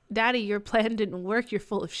like, "Daddy, your plan didn't work. You're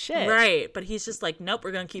full of shit." Right. But he's just like, nope,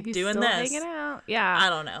 we're going to keep doing still this. Hanging out. Yeah.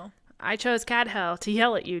 I don't know. I chose Cat Hell to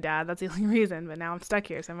yell at you, Dad. That's the only reason. But now I'm stuck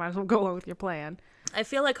here, so I might as well go along with your plan. I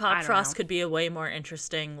feel like Hawk Frost could be a way more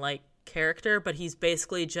interesting, like, character, but he's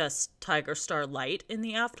basically just Tiger Star Light in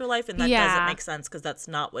the afterlife, and that doesn't make sense because that's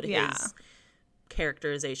not what his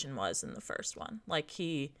characterization was in the first one. Like,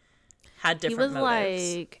 he had different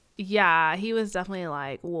motives. Like, yeah, he was definitely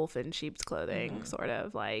like wolf in sheep's clothing, sort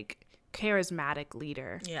of like charismatic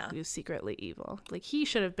leader who's secretly evil. Like he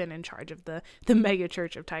should have been in charge of the mega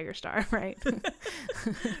church of Tiger Star, right?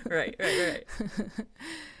 Right.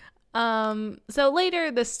 So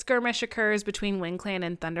later, the skirmish occurs between Wind Clan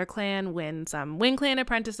and Thunder Clan when some Wind Clan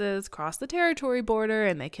apprentices cross the territory border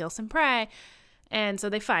and they kill some prey. And so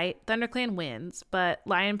they fight. Thunder Clan wins, but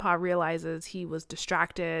Lion Paw realizes he was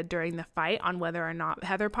distracted during the fight on whether or not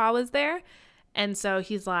Heatherpaw was there. And so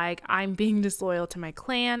he's like, "I'm being disloyal to my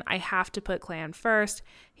clan. I have to put clan first."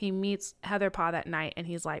 He meets Heatherpaw that night and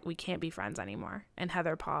he's like, "We can't be friends anymore." And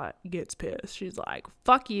Heatherpaw gets pissed. She's like,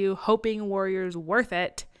 "Fuck you, hoping warrior's worth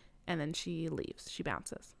it." And then she leaves. She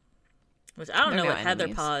bounces. Which I don't know what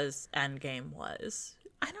Heatherpaw's endgame was.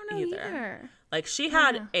 I don't know either. Like she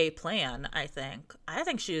had a plan, I think. I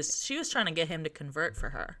think she was trying to get him to convert for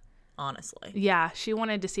her, honestly. Yeah, she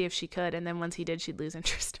wanted to see if she could, and then once he did, she'd lose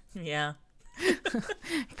interest. Yeah.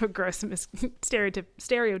 Gross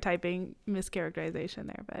stereotyping mischaracterization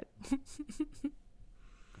there, but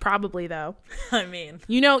probably though. I mean,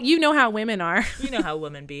 you know how women are. You know how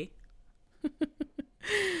women be.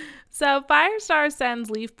 So Firestar sends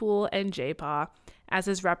Leafpool and J-Paw as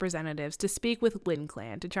his representatives to speak with Wind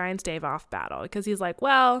Clan to try and stave off battle, because he's like,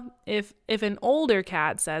 well, if an older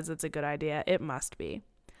cat says it's a good idea, it must be.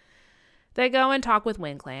 They go and talk with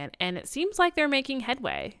Wind Clan, and it seems like they're making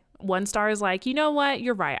headway. One Star is like, you know what?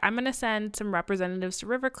 You're right. I'm going to send some representatives to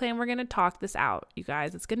RiverClan. We're going to talk this out, you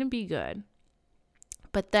guys. It's going to be good.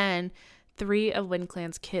 But then 3 of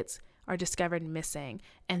WindClan's kits are discovered missing,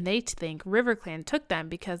 and they think RiverClan took them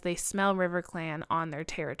because they smell RiverClan on their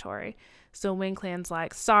territory. So WindClan's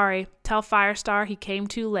like, sorry, tell Firestar he came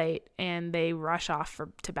too late, and they rush off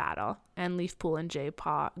to battle, and Leafpool and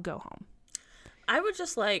J-Paw go home. I would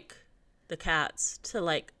just like the cats to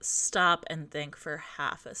like stop and think for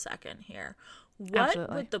half a second here. What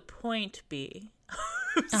would the point be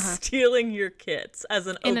of stealing your kits as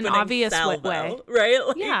an in opening an obvious salvo, way, right?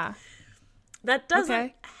 Like, yeah, that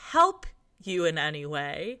doesn't help you in any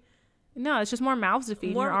way. No, it's just more mouths to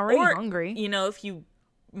feed. You're already hungry. You know, if you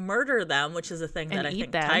murder them, which is a thing that I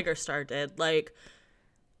think Tiger Star did, like,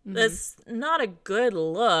 that's not a good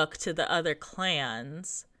look to the other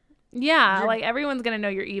clans. Yeah, like everyone's gonna know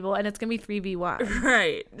you're evil, and it's gonna be 3v1.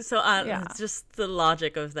 Right. So it's just the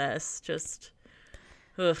logic of this. Just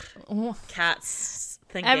cats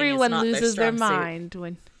thinking everyone is not loses their suit. mind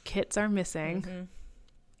when kits are missing.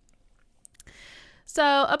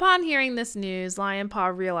 So upon hearing this news,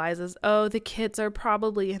 Lionpaw realizes, oh, the kits are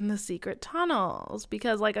probably in the secret tunnels,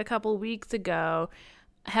 because like a couple weeks ago,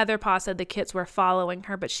 Heatherpaw said the kits were following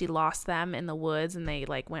her, but she lost them in the woods and they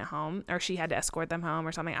like went home, or she had to escort them home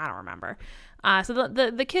or something. I don't remember. So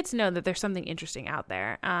the kits know that there's something interesting out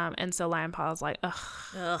there. And so Lionpaw is like,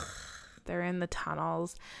 ugh, they're in the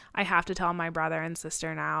tunnels. I have to tell my brother and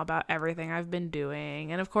sister now about everything I've been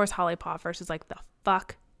doing. And of course, Hollypaw first is like, the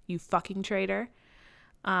fuck, you fucking traitor.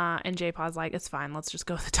 And J-Paw's like, it's fine, let's just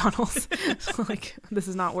go to the tunnels. Like, this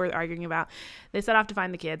is not worth arguing about. They set off to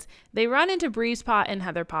find the kids. They run into Breezepaw and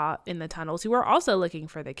Heatherpaw in the tunnels, who are also looking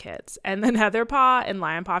for the kids. And then Heatherpaw and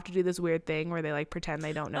Lionpaw have to do this weird thing where they like pretend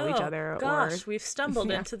they don't know each other. Gosh, we've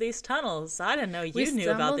stumbled into these tunnels. I didn't know you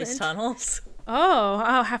knew about these tunnels.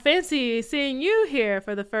 Oh, how fancy seeing you here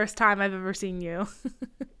for the first time I've ever seen you.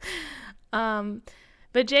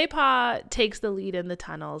 But J-Paw takes the lead in the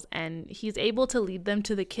tunnels, and he's able to lead them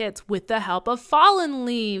to the kits with the help of Fallen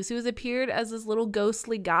Leaves, who has appeared as this little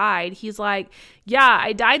ghostly guide. He's like, yeah,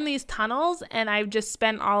 I died in these tunnels, and I've just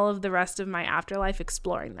spent all of the rest of my afterlife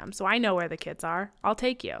exploring them, so I know where the kits are. I'll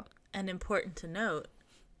take you. And important to note,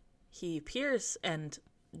 he appears, and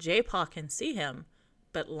J-Paw can see him,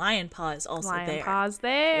 but Lionpaw is also there. Lionpaw's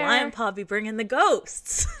there. Lionpaw be bringing the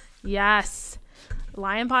ghosts. Yes.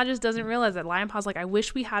 Lionpaw just doesn't realize that. Lionpaw's like, I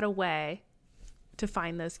wish we had a way to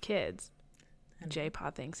find those kids. And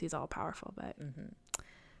J-Paw thinks he's all powerful, but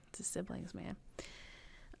it's his siblings, man.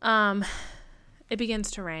 It begins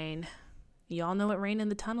to rain. Y'all know what rain in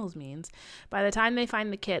the tunnels means. By the time they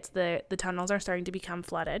find the kits, the tunnels are starting to become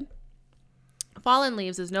flooded. Fallen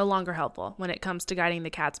Leaves is no longer helpful when it comes to guiding the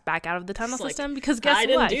cats back out of the tunnel system, because guess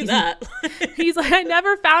what? I didn't do that. He's like, I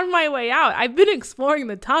never found my way out. I've been exploring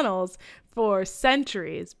the tunnels for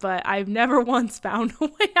centuries, but I've never once found a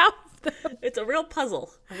way out of them. It's a real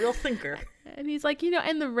puzzle, a real thinker. And he's like,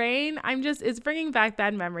 and the rain, it's bringing back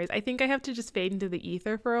bad memories. I think I have to just fade into the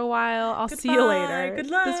ether for a while. I'll see you later. Good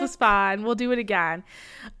luck. This was fun. We'll do it again.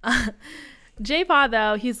 J-Paw,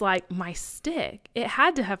 though, he's like, my stick, it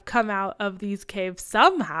had to have come out of these caves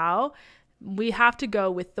somehow. We have to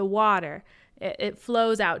go with the water. It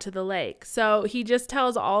flows out to the lake. So he just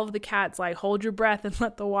tells all of the cats, like, hold your breath and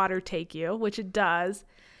let the water take you, which it does.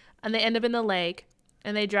 And they end up in the lake,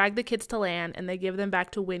 and they drag the kids to land, and they give them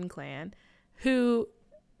back to WindClan, who,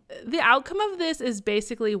 the outcome of this is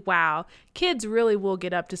basically, wow, kids really will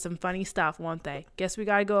get up to some funny stuff, won't they? Guess we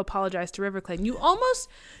gotta go apologize to RiverClan. You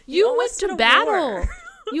went to battle.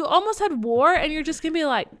 You almost had war, and you're just gonna be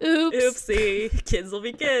like, oops. Oopsie. Kids will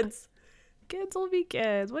be kids. Kids will be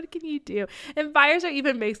kids. What can you do? And Firestar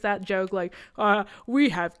even makes that joke like, we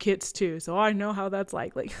have kids too, so I know how that's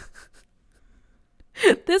like.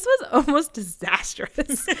 This was almost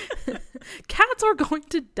disastrous. Cats are going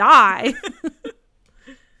to die.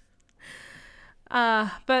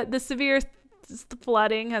 But the severe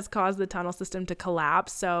flooding has caused the tunnel system to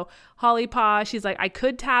collapse. So Hollypaw, she's like, I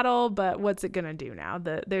could tattle, but what's it gonna do now?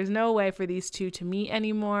 There's no way for these two to meet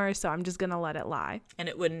anymore, so I'm just gonna let it lie. And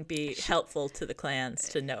it wouldn't be helpful to the clans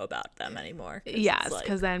to know about them anymore. Yes,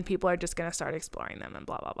 because then people are just gonna start exploring them and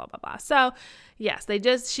blah blah blah blah blah. So yes,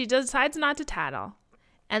 she decides not to tattle.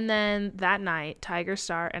 And then that night, Tiger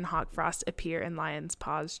Star and Hawk Frost appear in Lion's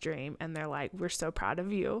Paw's dream, and they're like, we're so proud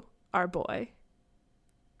of you, our boy.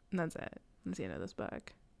 And that's it. That's the end of this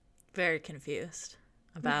book. Very confused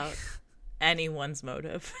about anyone's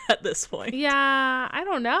motive at this point. Yeah, I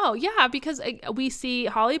don't know. Yeah, because we see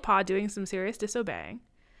Hollypaw doing some serious disobeying.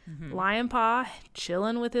 Lionpaw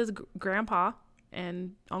chilling with his grandpa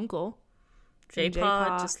and uncle.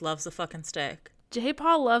 J-Paw just loves a fucking stick.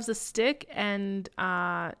 J-Paw loves a stick and,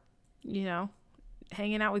 you know,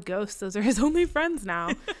 hanging out with ghosts. Those are his only friends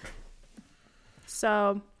now.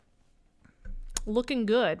 So, looking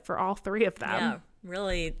good for all three of them. Yeah,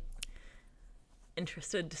 really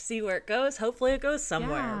interested to see where it goes. Hopefully it goes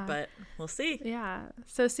somewhere, but we'll see. Yeah.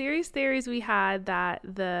 So series theories, we had that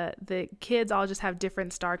the kids all just have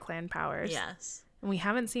different Star Clan powers. Yes. And we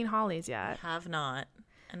haven't seen Holly's yet. Have not.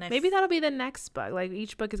 And maybe that'll be the next book. Like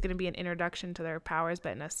each book is going to be an introduction to their powers,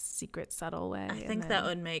 but in a secret, subtle way. I think that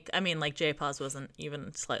would make. I mean, like J-Paw's wasn't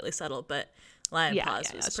even slightly subtle, but Lion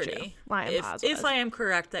Paw's was pretty. True. Lion Paw's if I am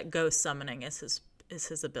correct, that ghost summoning is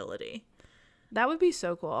his ability. That would be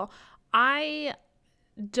so cool. I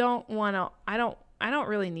don't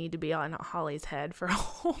really need to be on Holly's head for a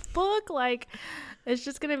whole book. Like, it's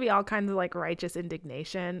just going to be all kinds of like righteous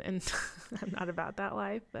indignation, and I'm not about that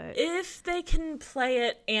life. But if they can play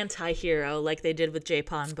it anti-hero like they did with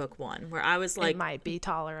J-Paw in book 1, where I was like, it might be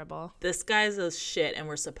tolerable. This guy's a shit, and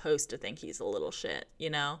we're supposed to think he's a little shit, you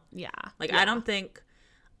know? Yeah. Like, I don't think.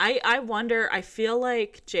 I wonder. I feel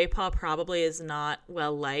like J-Paw probably is not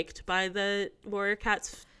well liked by the Warrior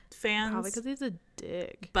Cats fans. Probably because he's a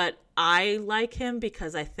dick. But I like him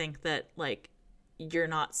because I think that, like, you're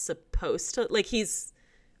not supposed to. Like, he's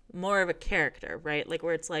more of a character, right? Like,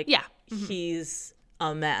 where it's like, yeah, he's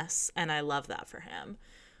a mess, and I love that for him.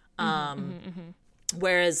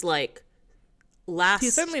 Whereas, like,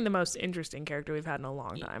 he's certainly the most interesting character we've had in a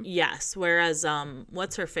long time. Yes. Whereas,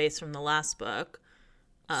 what's her face from the last book?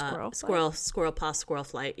 Squirrel Paw, Squirrel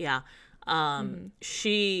Flight. Yeah.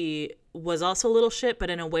 She was also a little shit, but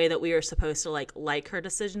in a way that we were supposed to like her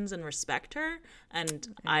decisions and respect her, and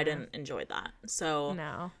I didn't enjoy that. So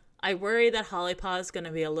no. I worry that Holly Paw is going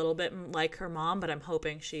to be a little bit like her mom, but I'm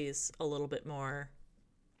hoping she's a little bit more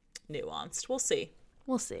nuanced. We'll see.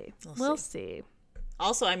 We'll see.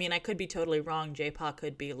 Also, I mean, I could be totally wrong. J-Paw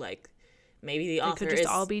could be like, maybe the author could just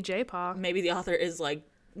all be J-Paw. Maybe the author is like,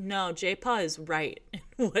 no, J-Paw is right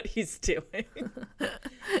in what he's doing.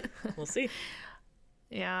 We'll see.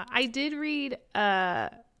 Yeah, I did read, I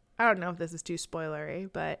don't know if this is too spoilery,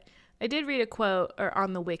 but I did read a quote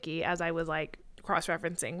on the wiki as I was like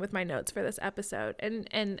cross-referencing with my notes for this episode.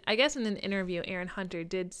 And I guess in an interview, Aaron Hunter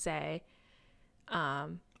did say,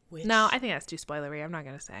 no, I think that's too spoilery. I'm not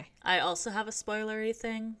going to say. I also have a spoilery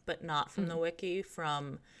thing, but not from the wiki,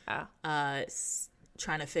 from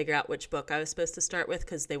trying to figure out which book I was supposed to start with,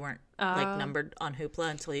 because they weren't like numbered on Hoopla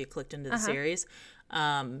until you clicked into the series.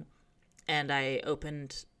 And I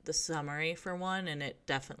opened the summary for one, and it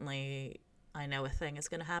definitely, I know a thing is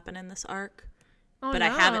going to happen in this arc. But I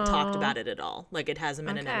haven't talked about it at all. Like, it hasn't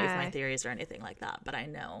been in any of my theories or anything like that. But I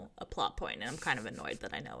know a plot point, and I'm kind of annoyed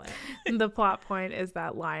that I know it. The plot point is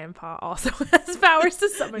that Lion Paw also has powers to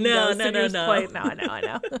summon ghosts. No.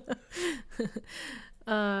 I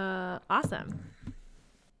know. Awesome.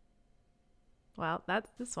 Well,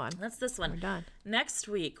 that's this one. We're done. Next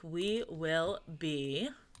week, we will be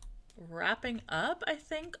wrapping up, I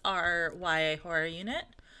think, our YA horror unit.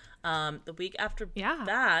 The week after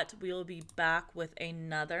that, we will be back with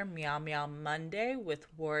another Meow Meow Monday with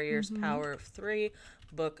Warriors Power of 3,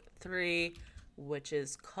 Book 3, which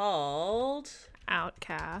is called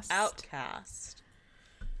Outcast.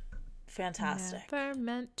 Fantastic. Never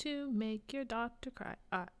meant to make your daughter cry.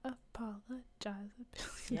 I apologize.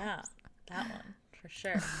 Yeah, that one for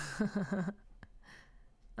sure.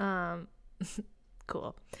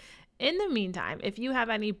 Cool. In the meantime, if you have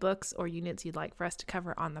any books or units you'd like for us to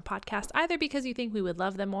cover on the podcast, either because you think we would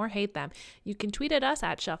love them or hate them, you can tweet at us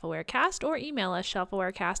at ShelfAwareCast or email us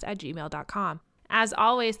shelfawarecast@gmail.com. As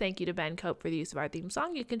always, thank you to Ben Cope for the use of our theme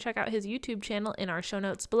song. You can check out his YouTube channel in our show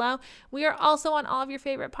notes below. We are also on all of your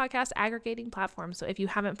favorite podcast aggregating platforms, so if you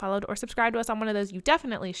haven't followed or subscribed to us on one of those, you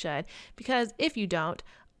definitely should, because if you don't,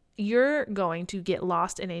 you're going to get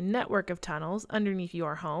lost in a network of tunnels underneath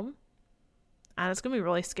your home. And it's going to be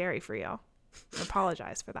really scary for you. I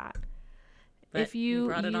apologize for that. But if you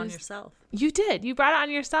brought it on yourself. You did. You brought it on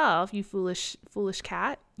yourself, you foolish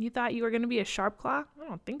cat. You thought you were going to be a sharp claw? I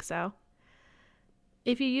don't think so.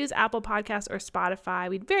 If you use Apple Podcasts or Spotify,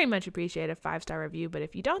 we'd very much appreciate a 5-star review. But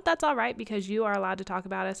if you don't, that's all right, because you are allowed to talk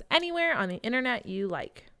about us anywhere on the internet you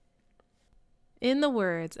like. In the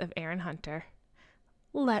words of Aaron Hunter,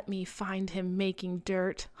 let me find him making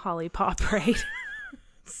dirt, Holly Paw prayed.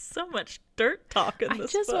 So much dirt talk in this book.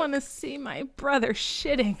 I just want to see my brother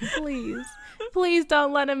shitting, please. Please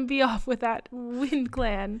don't let him be off with that Wind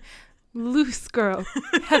Clan loose girl,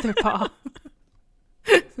 Heatherpaw.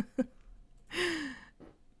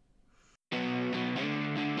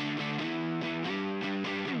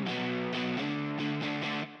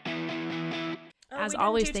 as we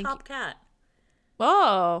always, didn't do Top Cat.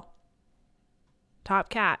 Whoa. Top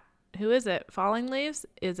Cat. Who is it? Falling Leaves?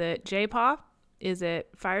 Is it J-Paw? Is it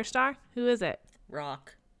Firestar? Who is it?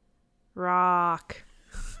 Rock.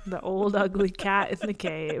 The old ugly cat in the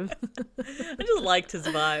cave. I just liked his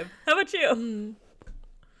vibe. How about you?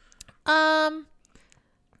 Oh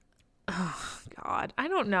God, I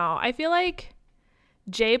don't know. I feel like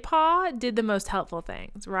J-Paw did the most helpful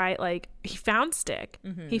things, right? Like, he found Stick,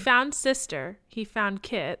 he found Sister, he found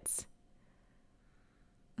Kits.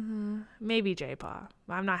 Maybe J-Paw.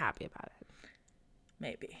 I'm not happy about it.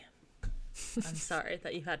 Maybe. I'm sorry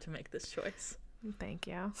that you had to make this choice. Thank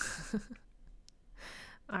you.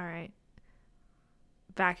 All right.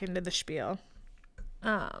 Back into the spiel.